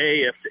Green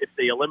Bay if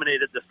they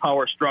eliminated this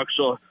power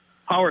structure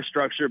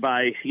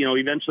by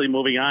eventually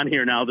moving on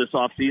here now this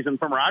offseason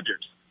from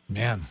Rodgers.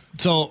 Man.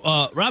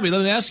 So, Robbie,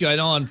 let me ask you. I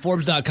know on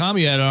Forbes.com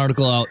you had an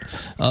article out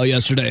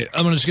yesterday.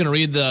 I'm just going to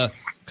read the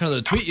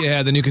tweet you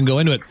had, then you can go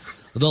into it.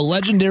 The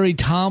legendary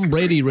Tom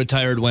Brady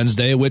retired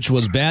Wednesday, which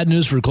was bad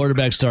news for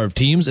quarterback-starved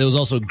teams. It was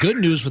also good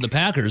news for the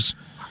Packers,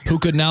 who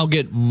could now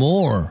get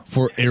more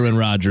for Aaron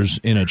Rodgers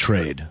in a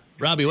trade.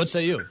 Robbie, what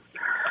say you?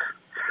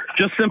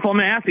 Just simple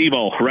math,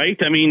 Evo, right?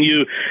 I mean,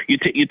 you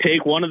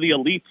take one of the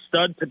elite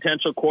stud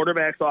potential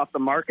quarterbacks off the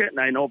market, and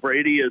I know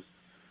Brady is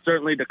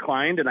certainly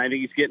declined, and I think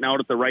he's getting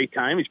out at the right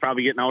time. He's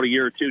probably getting out a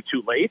year or two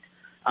too late.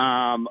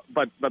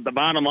 But the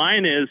bottom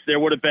line is there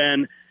would have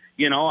been,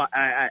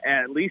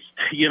 at least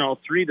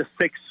 3 to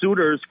 6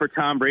 suitors for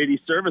Tom Brady's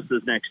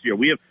services next year.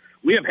 We have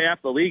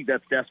half the league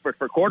that's desperate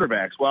for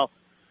quarterbacks. Well,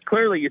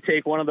 clearly you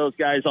take one of those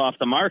guys off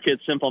the market.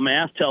 Simple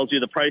math tells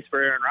you the price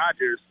for Aaron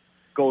Rodgers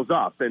goes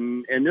up,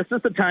 and this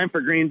is the time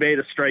for Green Bay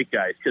to strike,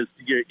 guys, because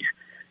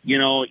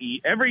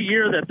every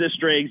year that this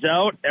drags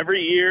out,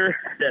 every year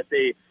that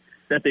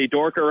they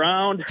dork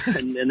around,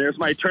 and there's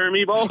my term,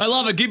 Evo. I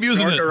love it. Keep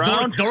using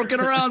dorking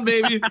around,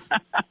 baby.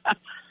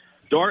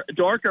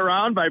 Dork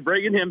around by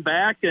bringing him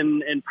back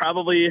and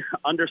probably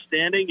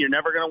understanding you're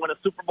never going to win a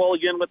Super Bowl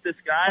again with this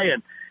guy,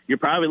 and you're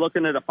probably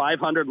looking at a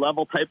 500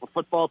 level type of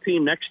football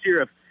team next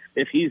year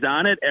if he's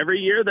on it. Every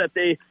year that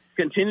they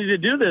continue to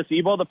do this,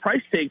 Evo, the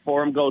price tag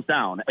for him goes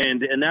down,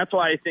 and that's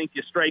why I think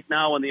you strike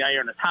now when the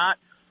iron is hot.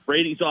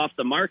 Brady's off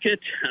the market.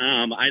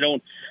 I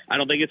don't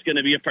think it's going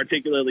to be a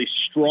particularly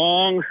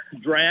strong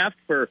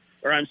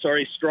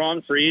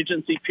strong free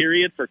agency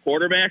period for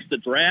quarterbacks. The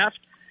draft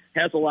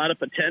has a lot of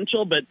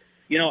potential, but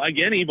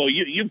again, Evo,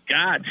 you've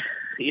got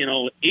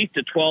 8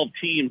 to 12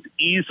 teams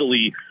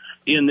easily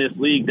in this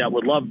league that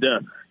would love to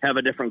have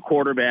a different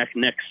quarterback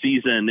next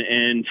season.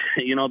 And,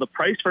 you know, the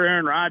price for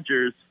Aaron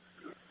Rodgers,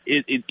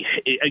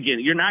 again,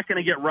 you're not going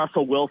to get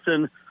Russell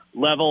Wilson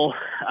level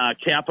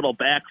capital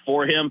back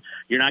for him.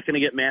 You're not going to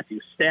get Matthew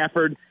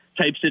Stafford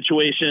type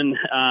situation,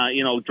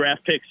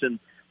 draft picks and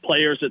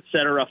players, et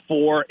cetera,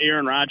 for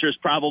Aaron Rodgers.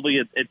 Probably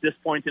at this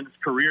point in his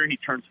career, he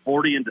turns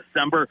 40 in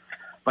December.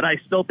 But I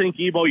still think,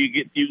 Ebo,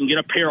 you can get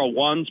a pair of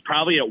ones,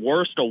 probably at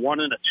worst a 1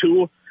 and a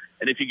 2.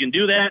 And if you can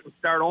do that and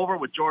start over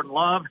with Jordan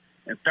Love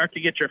and start to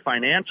get your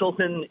financials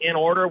in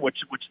order, which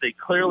they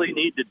clearly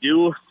need to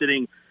do,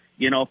 sitting,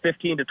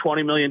 $15 to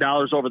 $20 million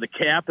over the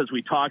cap as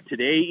we talk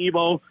today,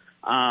 Ebo,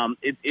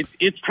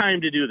 it's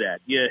time to do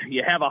that.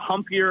 You have a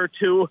hump year or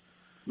two,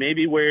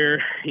 maybe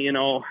where,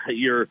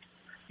 you're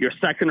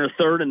second or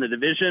third in the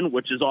division,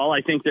 which is all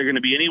I think they're going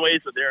to be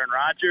anyways with Aaron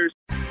Rodgers.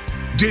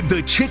 Did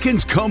the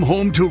chickens come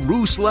home to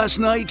roost last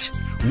night?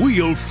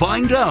 We'll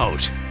find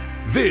out.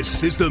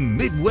 This is the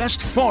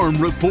Midwest Farm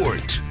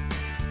Report.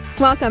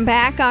 Welcome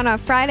back on a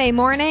Friday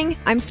morning.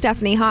 I'm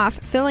Stephanie Hoff,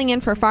 filling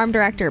in for Farm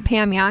Director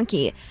Pam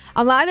Yonke.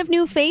 A lot of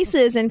new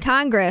faces in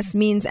Congress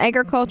means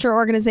agriculture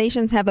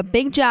organizations have a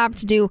big job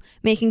to do,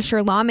 making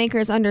sure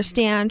lawmakers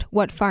understand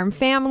what farm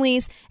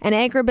families and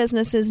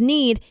agribusinesses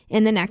need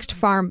in the next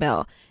farm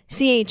bill.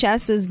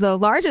 CHS is the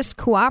largest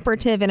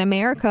cooperative in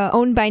America,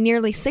 owned by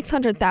nearly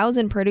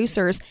 600,000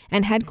 producers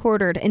and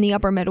headquartered in the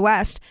upper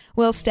Midwest.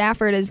 Will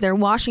Stafford is their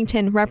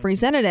Washington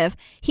representative.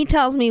 He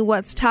tells me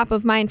what's top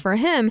of mind for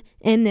him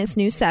in this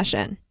new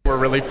session. We're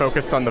really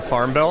focused on the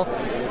Farm Bill.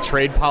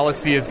 Trade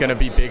policy is going to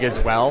be big as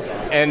well.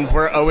 And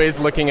we're always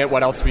looking at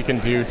what else we can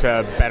do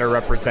to better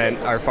represent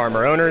our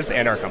farmer owners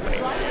and our company.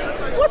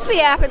 What's the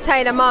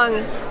appetite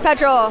among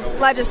federal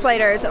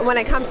legislators when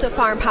it comes to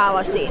farm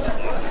policy?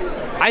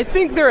 I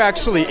think there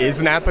actually is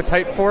an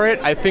appetite for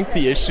it. I think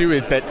the issue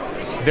is that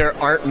there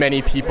aren't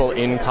many people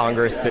in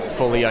Congress that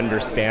fully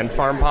understand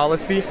farm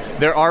policy.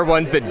 There are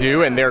ones that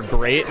do, and they're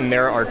great, and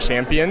they're our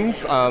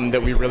champions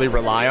that we really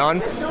rely on.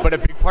 But a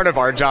big part of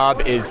our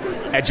job is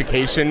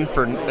education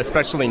for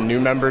especially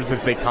new members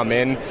as they come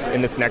in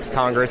this next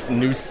Congress,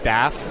 new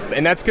staff.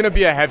 And that's going to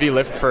be a heavy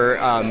lift for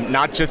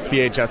not just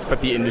CHS, but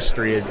the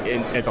industry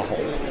as a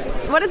whole.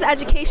 What does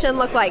education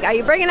look like? Are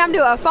you bringing them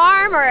to a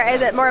farm, or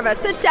is it more of a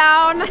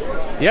sit-down?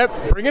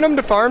 Yep, bringing them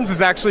to farms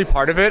is actually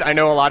part of it. I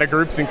know a lot of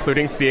groups,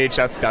 including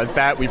CHS, does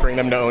that. We bring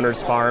them to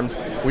owners' farms.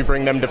 We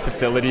bring them to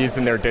facilities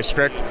in their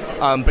district.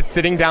 But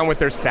sitting down with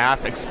their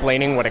staff,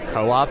 explaining what a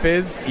co-op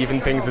is,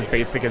 even things as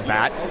basic as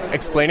that,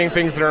 explaining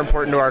things that are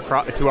important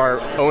to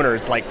our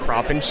owners, like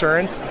crop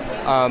insurance,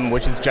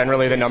 which is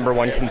generally the number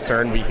one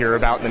concern we hear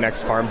about in the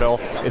next farm bill,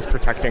 is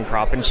protecting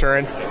crop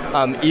insurance.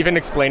 Even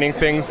explaining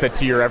things that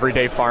to your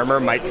everyday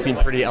farmer might seem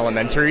pretty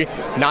elementary,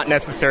 not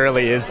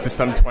necessarily is to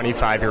some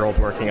 25-year-old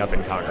working up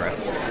in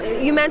Congress.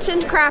 You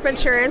mentioned crop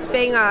insurance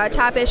being a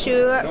top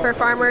issue for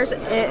farmers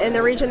in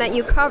the region that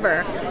you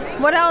cover.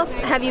 What else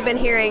have you been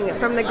hearing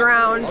from the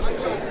ground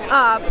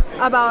up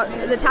about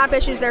the top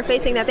issues they're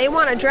facing that they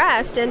want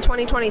addressed in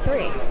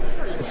 2023?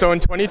 So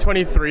in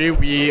 2023,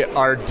 we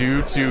are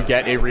due to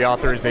get a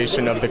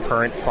reauthorization of the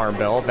current Farm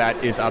Bill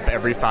that is up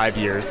every 5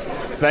 years.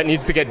 So that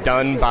needs to get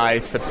done by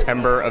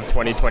September of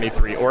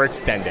 2023 or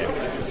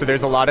extended. So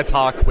there's a lot of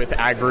talk with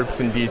ag groups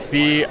in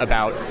D.C.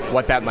 about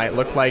what that might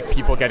look like,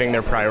 people getting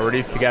their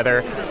priorities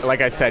together. Like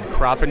I said,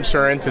 crop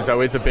insurance is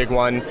always a big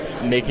one,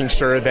 making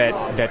sure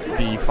that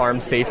the farm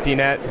safety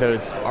net,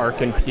 those ARC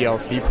and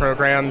PLC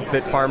programs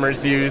that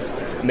farmers use,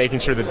 making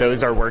sure that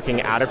those are working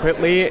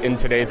adequately in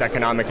today's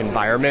economic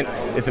environment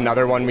is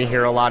another one we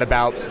hear a lot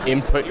about.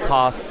 Input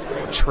costs,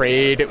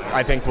 trade,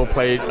 I think will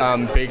play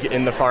big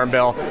in the Farm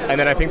Bill. And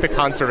then I think the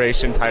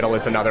conservation title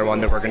is another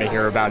one that we're going to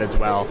hear about as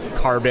well.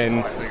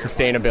 Carbon,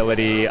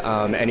 sustainability,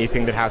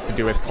 anything that has to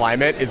do with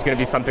climate is going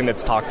to be something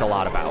that's talked a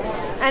lot about.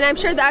 And I'm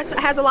sure that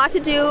has a lot to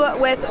do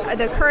with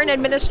the current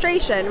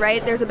administration,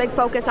 right? There's a big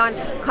focus on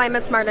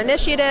climate smart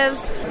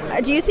initiatives.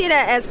 Do you see it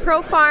as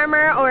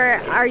pro-farmer, or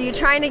are you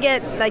trying to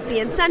get like the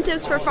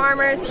incentives for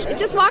farmers?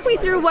 Just walk me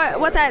through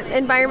what that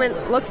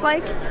environment looks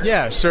like.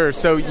 Yeah, sure.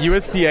 So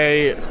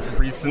USDA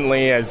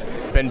recently has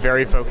been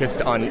very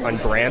focused on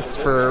grants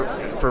for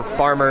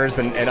farmers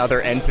and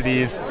other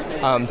entities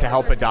to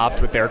help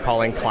adopt what they're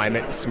calling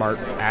climate smart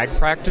ag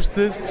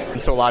practices. And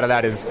so a lot of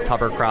that is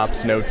cover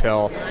crops,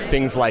 no-till,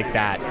 things like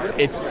that.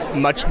 It's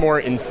much more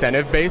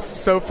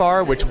incentive-based so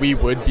far, which we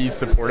would be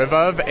supportive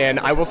of. And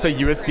I will say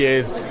USDA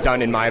has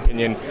done, in my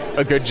opinion,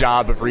 a good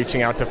job of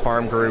reaching out to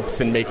farm groups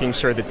and making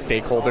sure that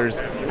stakeholders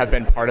have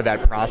been part of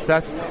that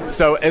process.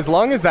 So as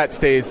long as that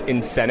stays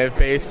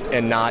incentive-based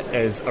and not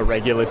as a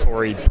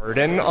regulatory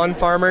burden on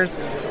farmers,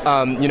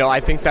 I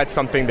think that's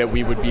something that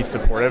we would be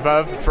supportive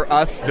of. For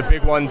us, the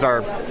big ones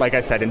are, like I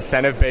said,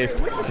 incentive-based,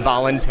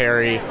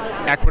 voluntary,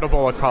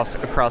 equitable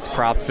across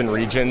crops and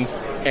regions,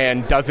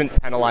 and doesn't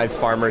penalize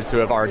farmers who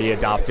have already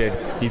adopted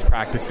these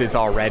practices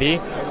already.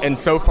 And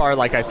so far,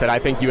 like I said, I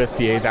think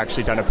USDA has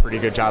actually done a pretty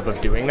good job of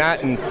doing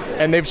that,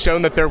 and they've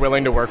shown that they're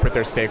willing to work with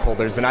their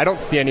stakeholders, and I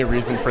don't see any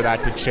reason for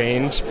that to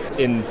change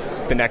in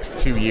the next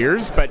 2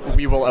 years, but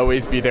we will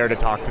always be there to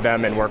talk to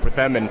them and work with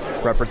them and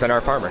represent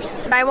our farmers.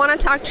 I want to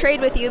talk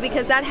trade with you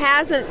because that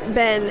hasn't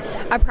been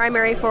a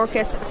primary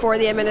focus for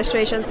the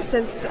administration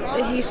since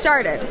he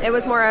started. It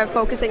was more of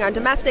focusing on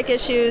domestic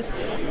issues.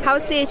 How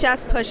is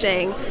CHS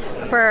pushing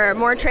for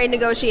more trade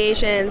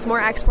negotiations,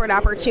 more export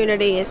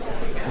opportunities?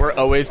 We're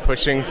always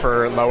pushing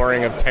for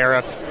lowering of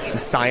tariffs,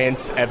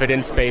 science,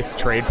 evidence-based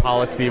trade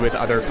policy with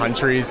other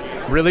countries,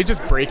 really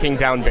just breaking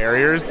down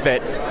barriers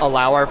that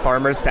allow our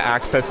farmers to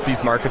access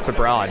these markets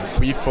abroad.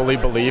 We fully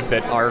believe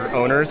that our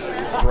owners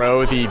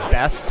grow the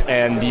best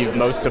and the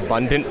most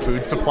abundant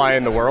food supply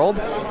in the world,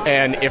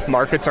 and if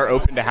markets are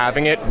open to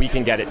having it, we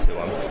can get it to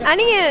them.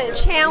 Any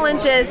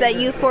challenges that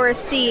you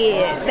foresee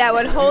that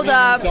would hold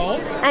up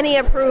any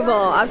approval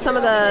of some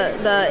of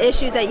the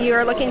issues that you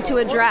are looking to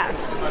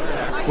address?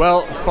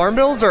 Well, farm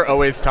bills are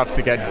always tough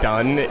to get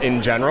done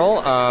in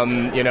general,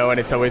 and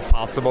it's always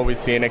possible we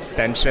see an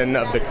extension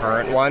of the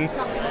current one.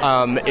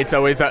 It's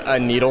always a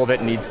needle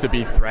that needs to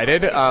be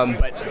threaded,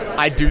 but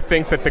I do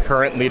think that the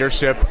current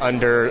leadership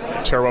under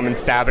Chairwoman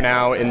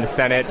Stabenow in the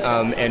Senate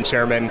and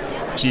Chairman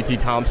G.T.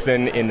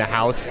 Thompson in the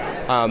House,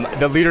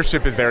 the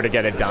leadership is there to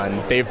get it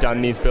done. They've done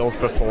these bills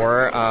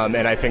before,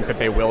 and I think that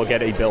they will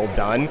get a bill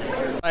done.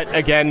 But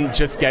again,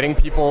 just getting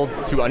people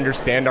to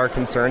understand our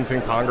concerns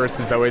in Congress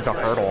is always a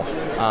hurdle.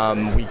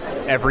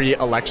 Every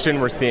election,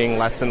 we're seeing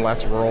less and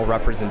less rural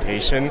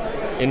representation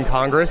in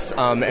Congress,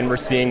 and we're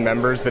seeing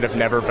members that have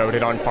never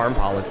voted on farm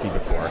policy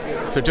before.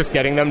 So just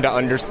getting them to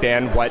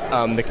understand what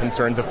the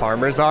concerns of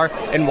farmers are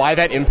and why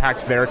that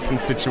impacts their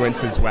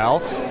constituents as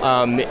well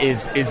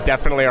is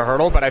definitely a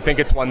hurdle, but I think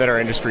it's one that our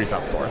industry's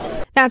up for.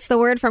 That's the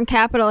word from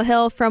Capitol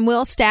Hill from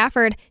Will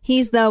Stafford.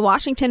 He's the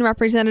Washington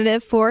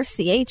representative for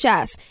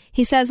CHS.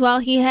 He says while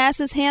he has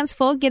his hands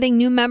full getting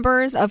new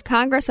members of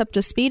Congress up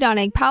to speed on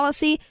ag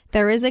policy,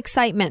 there is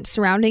excitement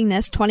surrounding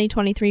this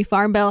 2023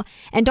 Farm Bill.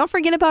 And don't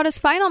forget about his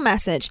final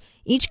message.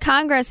 Each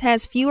Congress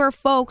has fewer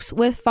folks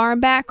with farm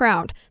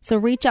background, so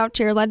reach out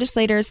to your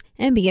legislators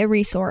and be a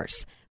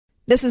resource.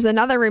 This is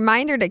another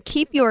reminder to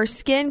keep your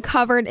skin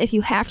covered if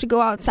you have to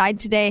go outside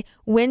today.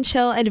 Wind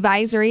chill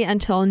advisory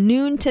until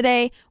noon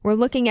today. We're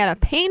looking at a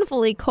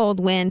painfully cold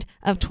wind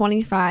of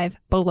 25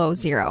 below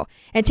zero.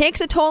 It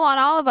takes a toll on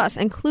all of us,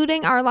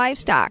 including our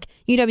livestock.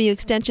 UW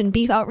Extension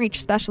Beef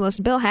Outreach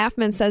Specialist Bill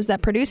Halfman says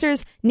that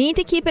producers need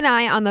to keep an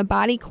eye on the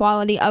body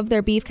quality of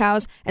their beef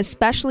cows,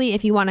 especially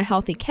if you want a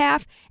healthy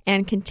calf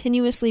and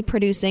continuously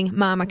producing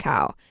mama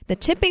cow. The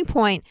tipping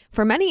point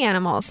for many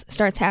animals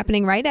starts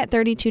happening right at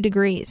 32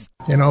 degrees.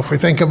 If we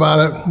think about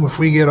it, if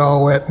we get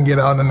all wet and get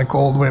out in the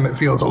cold wind, it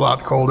feels a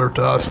lot colder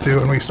to us too,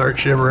 and we start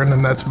shivering,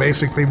 and that's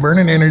basically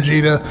burning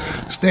energy to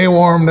stay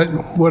warm that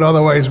would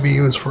otherwise be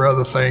used for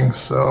other things.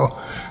 So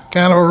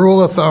kind of a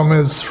rule of thumb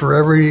is for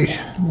every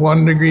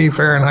 1 degree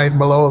Fahrenheit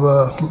below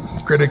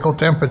the critical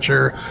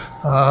temperature,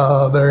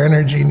 their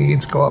energy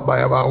needs go up by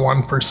about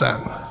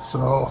 1%.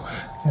 So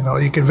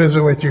you can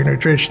visit with your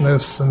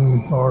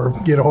nutritionists or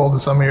get a hold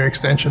of some of your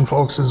extension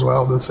folks as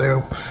well to say,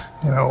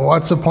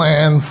 what's the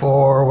plan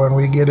for when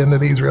we get into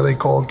these really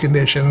cold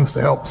conditions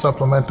to help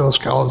supplement those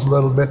cows a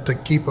little bit to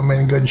keep them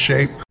in good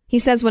shape. He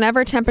says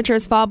whenever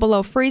temperatures fall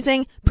below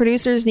freezing,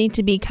 producers need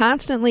to be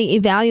constantly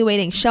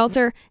evaluating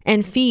shelter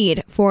and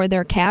feed for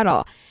their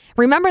cattle.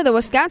 Remember, the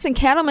Wisconsin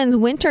Cattlemen's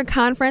Winter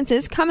Conference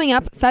is coming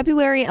up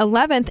February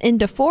 11th in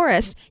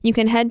DeForest. You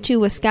can head to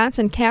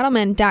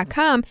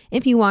wisconsincattlemen.com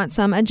if you want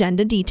some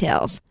agenda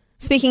details.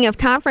 Speaking of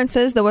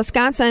conferences, the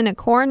Wisconsin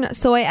Corn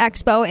Soy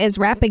Expo is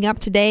wrapping up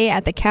today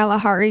at the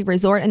Kalahari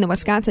Resort in the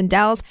Wisconsin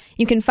Dells.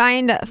 You can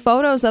find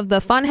photos of the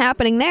fun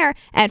happening there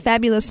at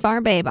Fabulous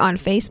Farm Babe on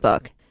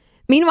Facebook.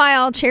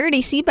 Meanwhile, Charity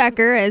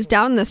Seebecker is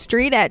down the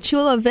street at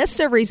Chula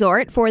Vista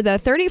Resort for the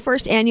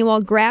 31st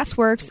annual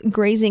Grassworks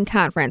Grazing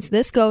Conference.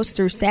 This goes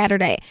through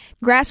Saturday.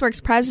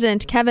 Grassworks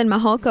President Kevin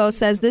Maholko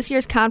says this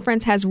year's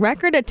conference has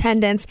record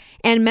attendance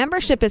and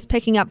membership is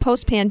picking up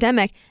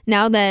post-pandemic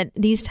now that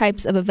these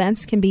types of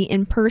events can be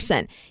in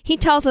person. He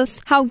tells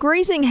us how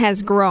grazing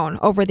has grown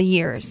over the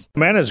years.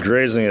 Managed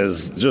grazing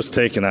has just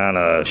taken on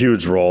a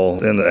huge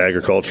role in the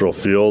agricultural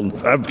field.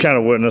 I've kind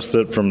of witnessed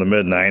it from the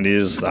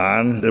mid-90s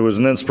on. It was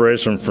an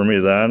inspiration for me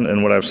then,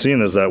 and what I've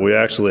seen is that we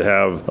actually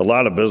have a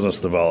lot of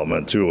business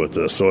development too with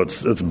this. So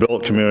it's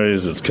built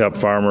communities, it's kept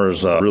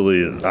farmers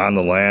really on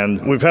the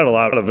land. We've had a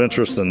lot of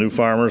interest in new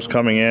farmers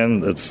coming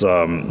in. It's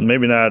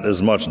maybe not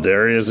as much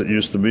dairy as it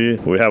used to be.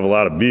 We have a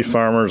lot of beef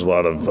farmers, a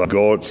lot of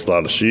goats, a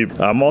lot of sheep,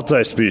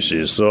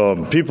 multi-species.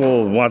 So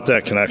people want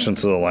that connection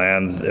to the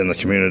land in the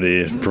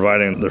community,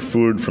 providing their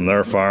food from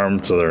their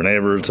farm to their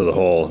neighbors to the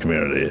whole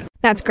community.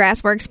 That's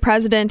Grassworks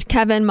President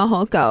Kevin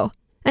Maholko.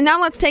 And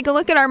now let's take a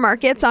look at our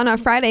markets on a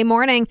Friday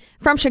morning.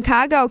 From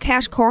Chicago,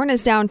 cash corn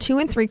is down 2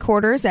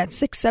 3/4 at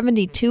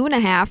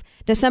 $6.72.5.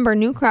 December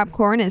new crop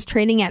corn is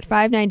trading at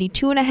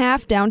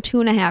 $5.92.5, down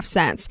 2.5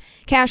 cents.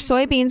 Cash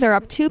soybeans are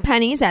up 2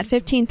 pennies at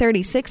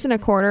 $15.36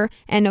 1/4,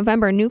 and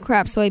November new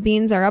crop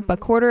soybeans are up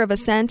 1/4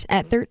 cent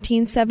at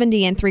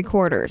 $13.70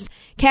 3/4.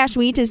 Cash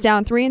wheat is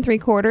down 3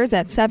 3/4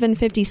 at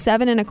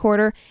 $7.57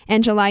 1/4,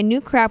 and July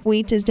new crop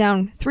wheat is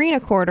down 3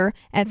 1/4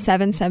 at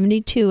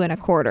 $7.72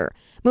 1/4.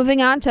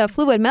 Moving on to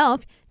fluid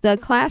milk, the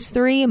Class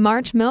 3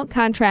 March milk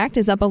contract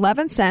is up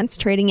 11 cents,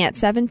 trading at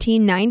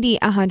 $17.90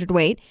 a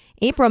hundredweight.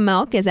 April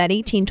milk is at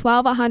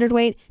 $18.12 a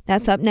hundredweight.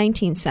 That's up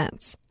 19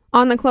 cents.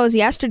 On the close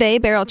yesterday,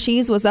 barrel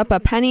cheese was up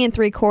 1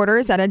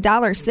 3/4 at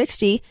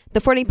 $1.60. The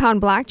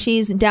 40-pound block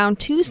cheese down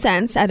 2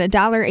 cents at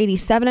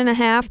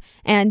 $1.87.5,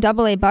 and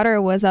AA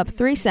butter was up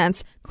 3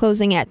 cents,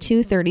 closing at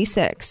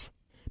 $2.36.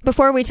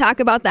 Before we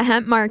talk about the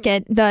hemp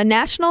market, the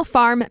National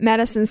Farm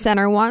Medicine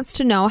Center wants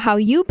to know how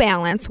you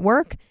balance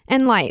work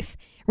and life.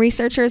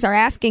 Researchers are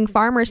asking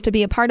farmers to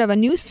be a part of a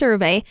new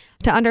survey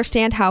to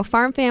understand how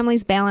farm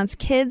families balance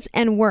kids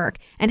and work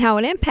and how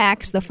it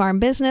impacts the farm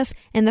business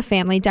and the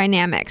family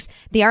dynamics.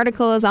 The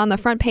article is on the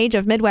front page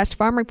of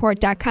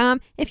MidwestFarmReport.com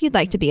if you'd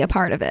like to be a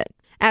part of it.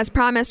 As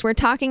promised, we're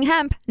talking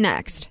hemp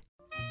next.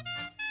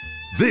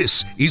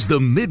 This is the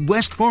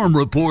Midwest Farm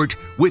Report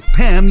with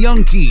Pam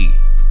Youngkey.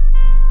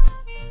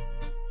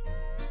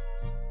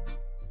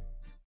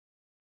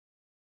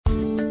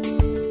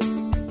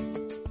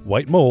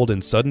 White mold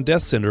and sudden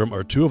death syndrome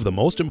are two of the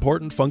most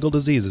important fungal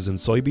diseases in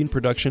soybean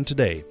production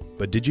today.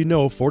 But did you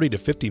know 40 to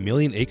 50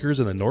 million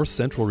acres in the north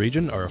central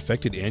region are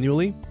affected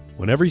annually?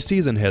 When every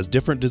season has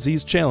different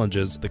disease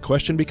challenges, the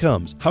question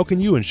becomes, how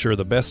can you ensure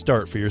the best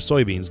start for your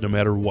soybeans no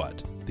matter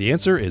what? The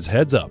answer is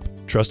Heads Up.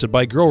 Trusted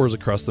by growers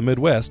across the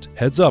Midwest,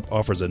 Heads Up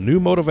offers a new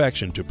mode of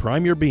action to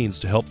prime your beans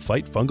to help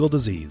fight fungal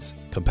disease.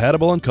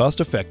 Compatible and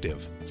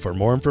cost-effective. For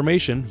more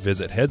information,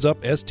 visit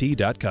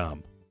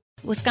headsupst.com.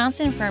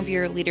 Wisconsin Farm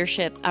Bureau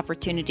leadership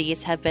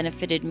opportunities have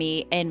benefited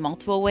me in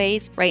multiple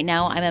ways. Right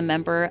now, I'm a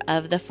member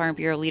of the Farm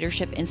Bureau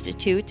Leadership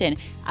Institute, and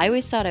I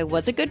always thought I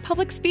was a good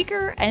public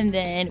speaker. And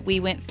then we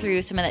went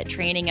through some of that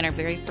training in our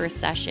very first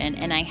session,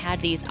 and I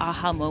had these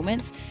aha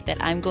moments that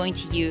I'm going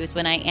to use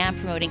when I am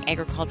promoting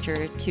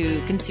agriculture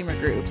to consumer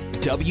groups.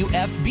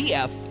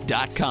 WFBF.com.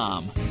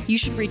 You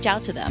should reach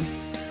out to them.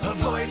 A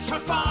voice for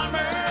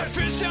farmers, a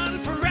vision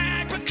for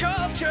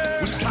agriculture.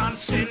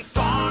 Wisconsin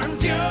Farm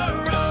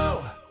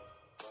Bureau.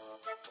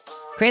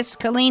 Chris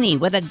Collini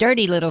with a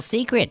dirty little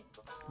secret.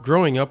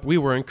 Growing up, we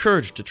were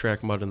encouraged to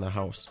track mud in the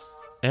house.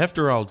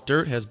 After all,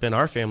 dirt has been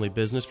our family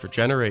business for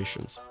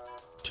generations.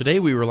 Today,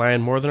 we rely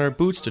on more than our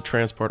boots to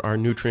transport our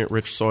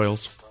nutrient-rich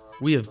soils.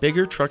 We have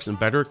bigger trucks and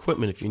better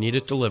equipment if you need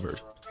it delivered.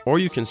 Or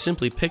you can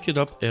simply pick it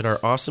up at our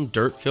awesome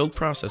dirt-filled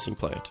processing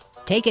plant.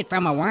 Take it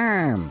from a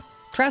worm.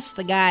 Trust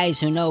the guys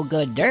who know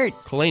good dirt.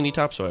 Kalani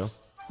Topsoil.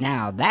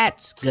 Now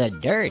that's good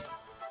dirt.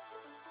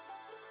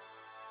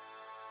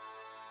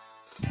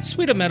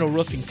 Sweeta Metal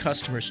Roofing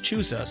customers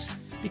choose us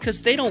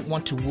because they don't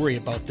want to worry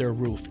about their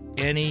roof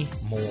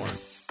anymore.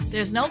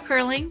 There's no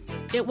curling,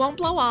 it won't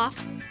blow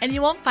off, and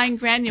you won't find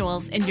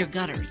granules in your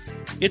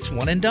gutters. It's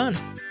one and done.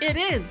 It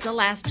is the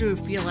last roof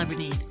you'll ever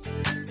need.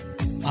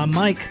 I'm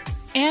Mike.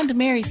 And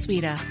Mary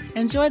Sweeta.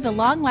 Enjoy the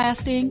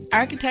long-lasting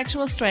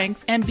architectural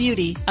strength and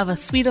beauty of a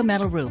Sweeta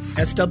Metal roof.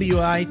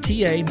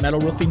 SWITA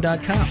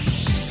metalroofing.com.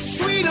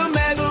 Sweeta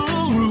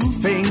Metal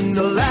Roofing,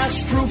 the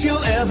last roof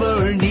you'll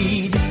ever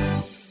need.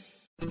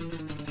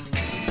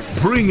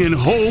 Bringing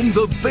home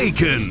the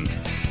bacon.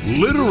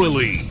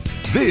 Literally.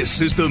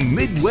 This is the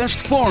Midwest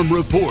Farm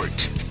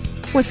Report.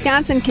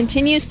 Wisconsin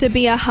continues to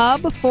be a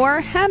hub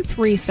for hemp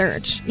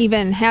research,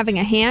 even having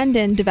a hand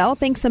in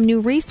developing some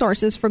new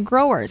resources for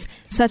growers,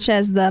 such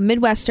as the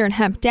Midwestern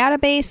Hemp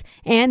Database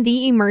and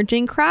the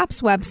Emerging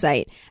Crops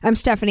website. I'm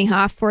Stephanie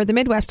Hoff for the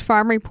Midwest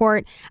Farm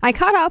Report. I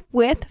caught up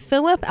with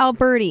Philip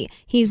Alberti.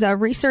 He's a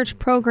research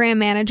program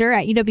manager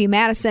at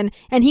UW-Madison,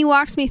 and he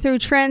walks me through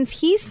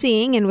trends he's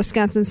seeing in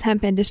Wisconsin's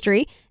hemp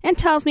industry and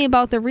tells me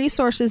about the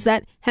resources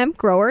that hemp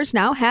growers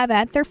now have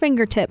at their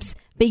fingertips,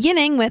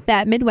 beginning with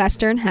that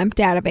Midwestern Hemp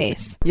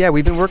Database. Yeah,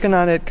 we've been working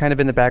on it kind of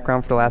in the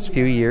background for the last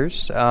few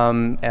years,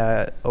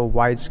 a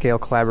wide-scale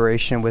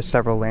collaboration with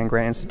several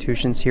land-grant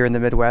institutions here in the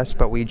Midwest,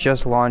 but we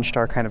just launched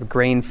our kind of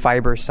grain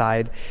fiber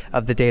side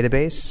of the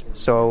database.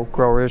 So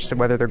growers,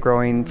 whether they're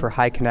growing for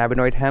high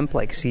cannabinoid hemp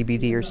like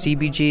CBD or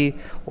CBG,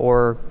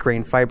 or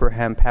grain fiber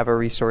hemp, have a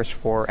resource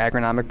for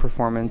agronomic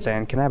performance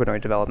and cannabinoid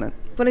development.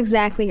 What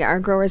exactly are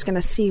growers going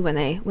to see when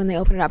they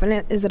open it up?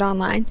 And is it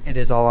online? It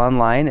is all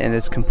online, and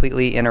it's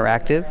completely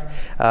interactive.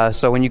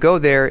 So when you go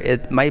there,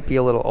 it might be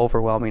a little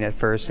overwhelming at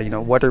first. You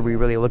know, what are we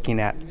really looking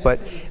at? But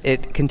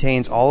it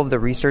contains all of the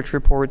research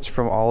reports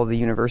from all of the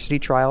university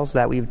trials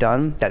that we've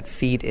done that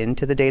feed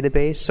into the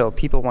database. So if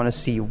people want to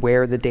see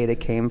where the data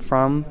came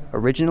from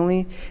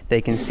originally,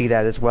 they can see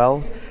that as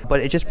well. But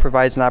it just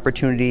provides an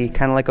opportunity,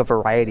 kind of like a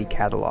variety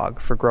catalog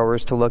for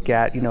growers to look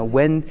at, you know,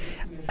 when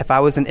if I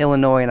was in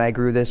Illinois and I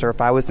grew this, or if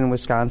I was in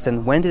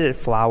Wisconsin, when did it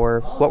flower?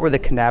 What were the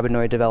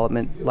cannabinoid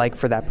development like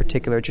for that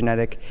particular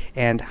genetic?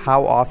 And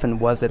how often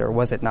was it or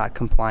was it not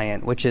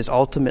compliant? Which is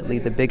ultimately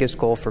the biggest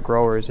goal for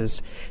growers,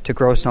 is to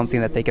grow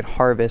something that they could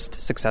harvest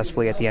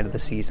successfully at the end of the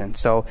season.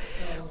 So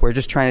we're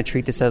just trying to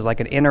treat this as like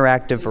an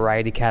interactive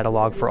variety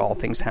catalog for all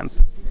things hemp.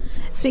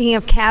 Speaking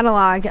of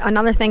catalog,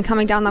 another thing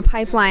coming down the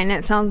pipeline,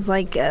 it sounds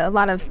like a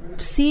lot of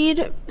seed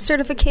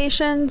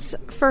certifications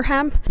for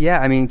hemp. Yeah,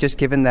 I mean, just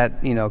given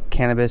that,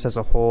 cannabis as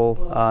a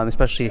whole,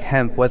 especially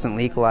hemp, wasn't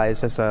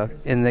legalized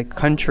in the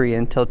country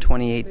until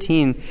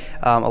 2018,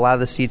 a lot of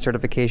the seed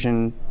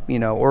certification,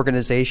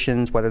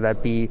 organizations, whether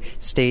that be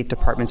state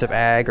departments of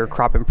ag or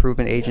crop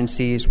improvement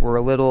agencies, were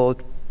a little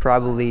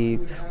probably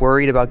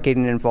worried about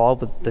getting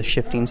involved with the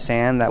shifting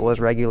sand that was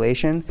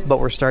regulation.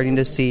 But we're starting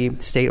to see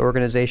state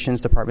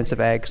organizations, departments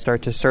of ag,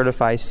 start to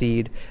certify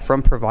seed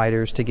from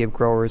providers to give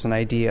growers an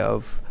idea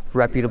of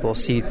reputable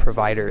seed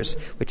providers,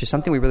 which is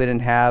something we really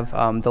didn't have.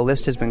 The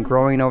list has been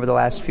growing over the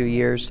last few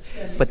years,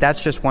 but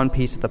that's just one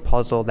piece of the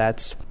puzzle.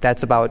 That's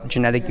about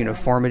genetic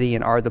uniformity,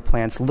 and are the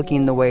plants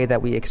looking the way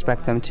that we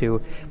expect them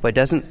to, but it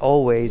doesn't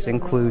always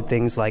include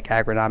things like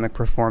agronomic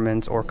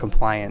performance or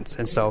compliance.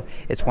 And so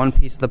it's one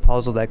piece of the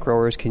puzzle that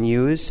growers can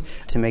use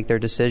to make their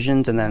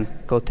decisions, and then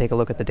go take a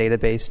look at the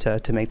database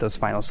to make those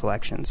final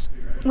selections.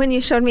 When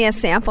you showed me a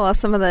sample of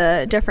some of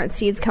the different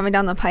seeds coming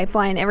down the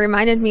pipeline, it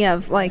reminded me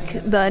of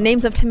the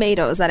names of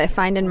tomatoes that I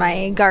find in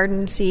my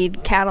garden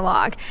seed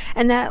catalog.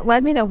 And that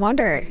led me to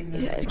wonder,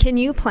 can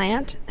you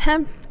plant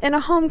hemp in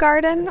a home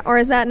garden, or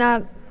is that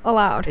not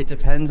allowed? It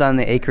depends on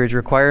the acreage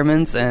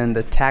requirements and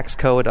the tax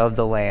code of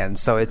the land.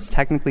 So it's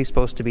technically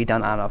supposed to be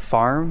done on a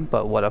farm,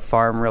 but what a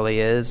farm really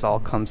is all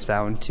comes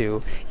down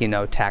to,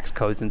 tax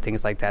codes and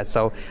things like that.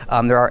 So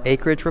there are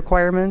acreage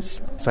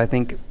requirements. So I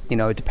think,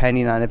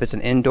 depending on if it's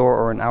an indoor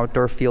or an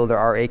outdoor field, there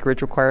are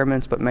acreage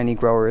requirements, but many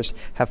growers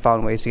have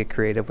found ways to get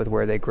creative with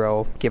where they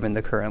grow given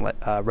the current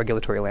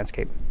regulatory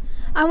landscape.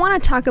 I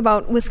want to talk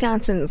about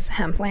Wisconsin's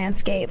hemp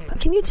landscape.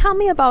 Can you tell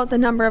me about the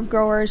number of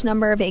growers,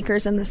 number of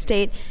acres in the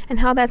state, and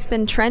how that's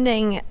been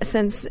trending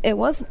since it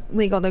was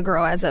legal to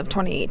grow as of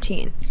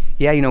 2018?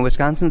 Yeah,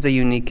 Wisconsin's a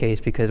unique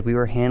case because we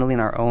were handling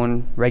our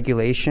own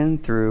regulation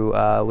through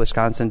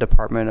Wisconsin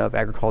Department of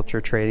Agriculture,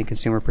 Trade, and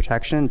Consumer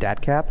Protection,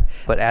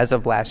 DATCAP. But as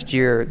of last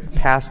year,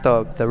 passed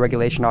the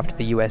regulation off to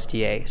the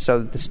USDA.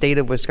 So the state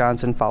of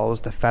Wisconsin follows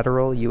the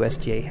federal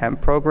USDA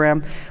hemp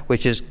program,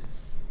 which is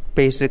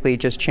basically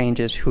just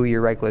changes who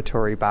your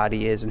regulatory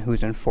body is and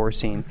who's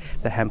enforcing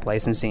the hemp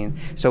licensing.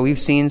 So we've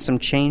seen some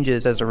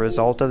changes as a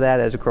result of that,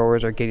 as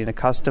growers are getting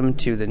accustomed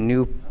to the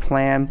new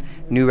plan,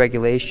 new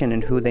regulation,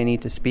 and who they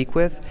need to speak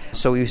with.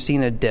 So we've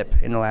seen a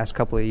dip in the last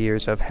couple of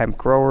years of hemp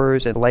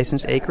growers and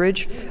licensed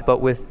acreage,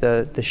 but with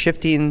the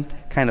shifting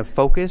kind of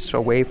focus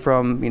away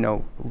from,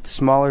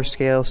 smaller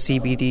scale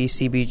CBD,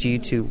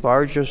 CBG to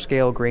larger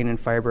scale grain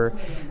and fiber,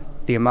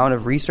 the amount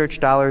of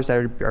research dollars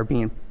that are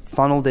being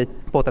funneled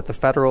both at the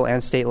federal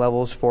and state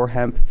levels for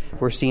hemp,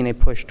 we're seeing a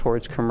push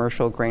towards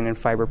commercial grain and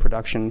fiber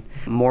production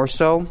more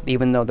so.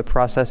 Even though the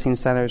processing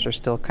centers are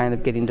still kind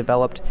of getting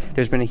developed,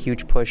 there's been a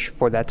huge push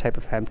for that type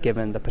of hemp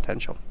given the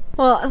potential.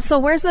 Well, so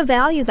where's the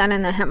value then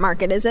in the hemp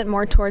market? Is it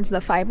more towards the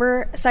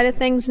fiber side of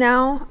things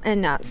now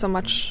and not so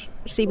much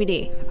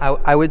CBD?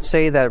 I would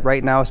say that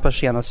right now,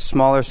 especially on a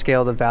smaller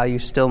scale, the value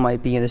still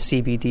might be in a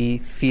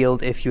CBD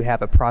field if you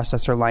have a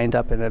processor lined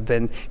up and have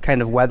been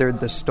kind of weathered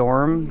the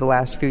storm the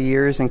last few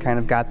years and kind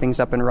of got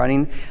things up and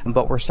running.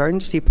 But we're starting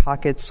to see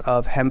pockets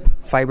of hemp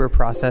fiber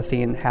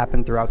processing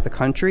happen throughout the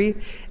country,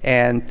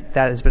 and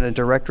that has been a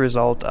direct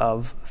result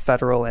of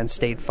federal and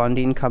state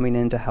funding coming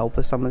in to help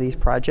with some of these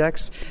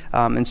projects.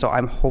 And so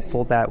I'm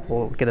hopeful that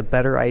we'll get a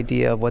better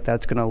idea of what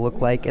that's going to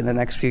look like in the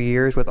next few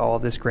years with all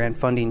of this grant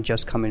funding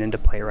just coming into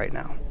play right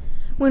now.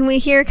 When we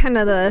hear kind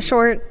of the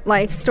short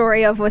life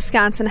story of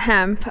Wisconsin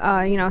hemp,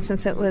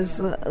 since it was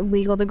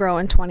legal to grow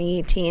in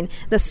 2018,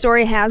 the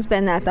story has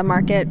been that the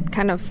market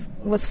kind of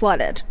was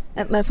flooded.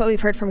 That's what we've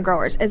heard from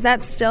growers. Is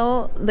that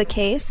still the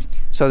case?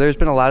 So there's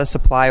been a lot of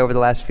supply over the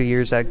last few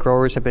years that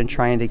growers have been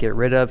trying to get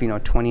rid of,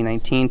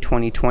 2019,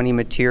 2020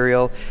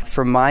 material.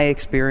 From my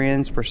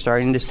experience, we're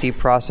starting to see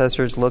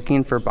processors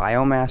looking for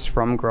biomass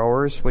from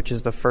growers, which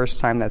is the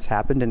first time that's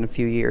happened in a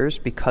few years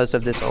because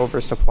of this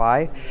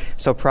oversupply.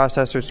 So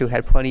processors who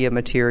had plenty of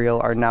material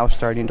are now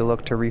starting to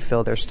look to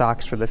refill their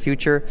stocks for the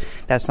future.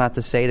 That's not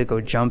to say to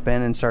go jump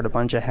in and start a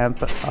bunch of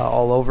hemp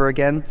all over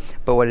again,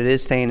 but what it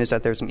is saying is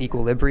that there's an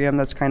equilibrium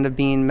that's kind of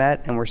being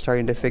met, and we're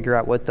starting to figure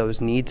out what those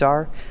needs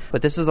are.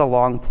 But this is a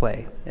long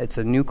play. It's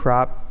a new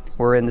crop.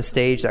 We're in the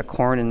stage that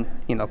corn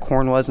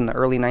was in the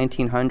early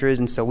 1900s,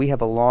 and so we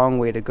have a long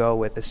way to go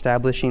with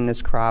establishing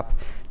this crop,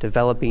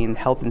 developing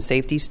health and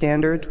safety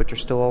standards, which are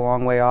still a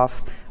long way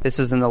off. This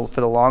is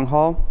for the long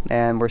haul,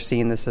 and we're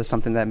seeing this as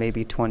something that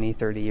maybe 20,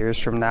 30 years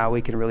from now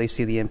we can really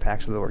see the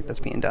impacts of the work that's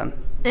being done.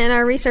 And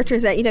our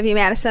researchers at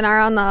UW-Madison are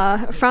on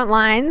the front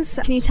lines.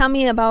 Can you tell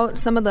me about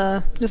some of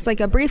just like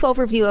a brief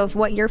overview of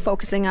what you're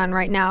focusing on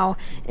right now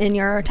in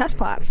your test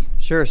plots?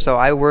 Sure. So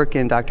I work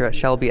in Dr.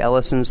 Shelby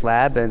Ellison's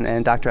lab,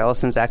 and Dr.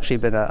 Ellison's actually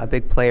been a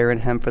big player in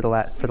hemp for the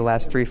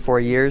last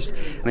 3-4 years.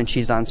 And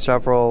she's on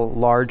several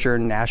larger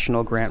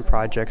national grant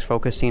projects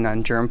focusing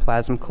on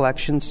germplasm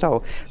collection.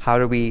 So how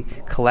do we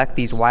collect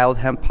these wild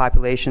hemp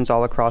populations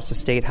all across the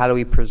state? How do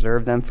we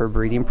preserve them for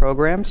breeding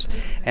programs?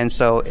 And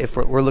so if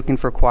we're looking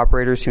for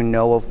cooperators who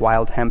know of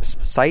wild hemp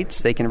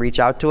sites, they can reach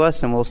out to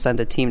us and we'll send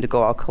a team to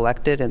go out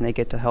collect it, and they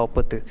get to help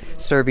with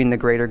serving the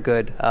greater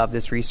good of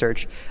this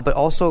research. But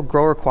also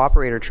grower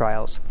cooperator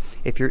trials.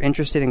 If you're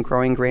interested in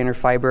growing grain or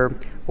fiber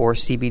or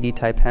CBD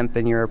type hemp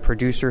and you're a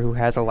producer who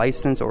has a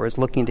license or is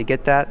looking to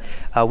get that,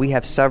 we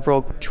have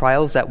several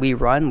trials that we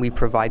run. We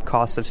provide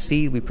costs of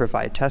seed, we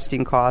provide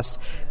testing costs.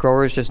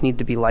 Growers just need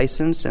to be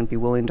licensed and be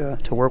willing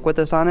to work with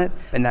us on it,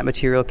 and that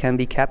material can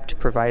be kept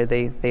provided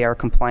they are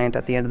compliant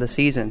at the end of the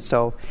season.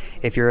 So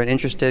if you're an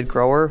interested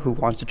grower who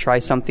wants to try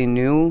something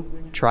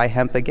new, try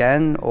hemp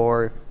again,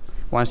 or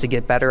wants to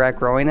get better at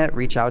growing it,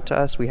 reach out to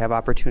us. We have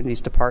opportunities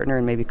to partner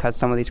and maybe cut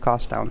some of these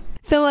costs down.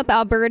 Philip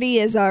Alberti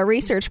is a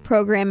research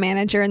program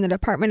manager in the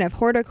Department of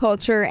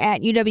Horticulture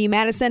at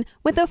UW-Madison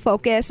with a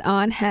focus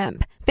on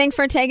hemp. Thanks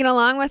for tagging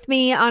along with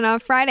me on a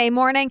Friday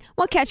morning.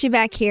 We'll catch you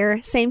back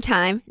here, same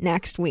time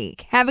next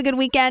week. Have a good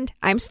weekend.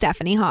 I'm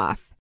Stephanie Hoff.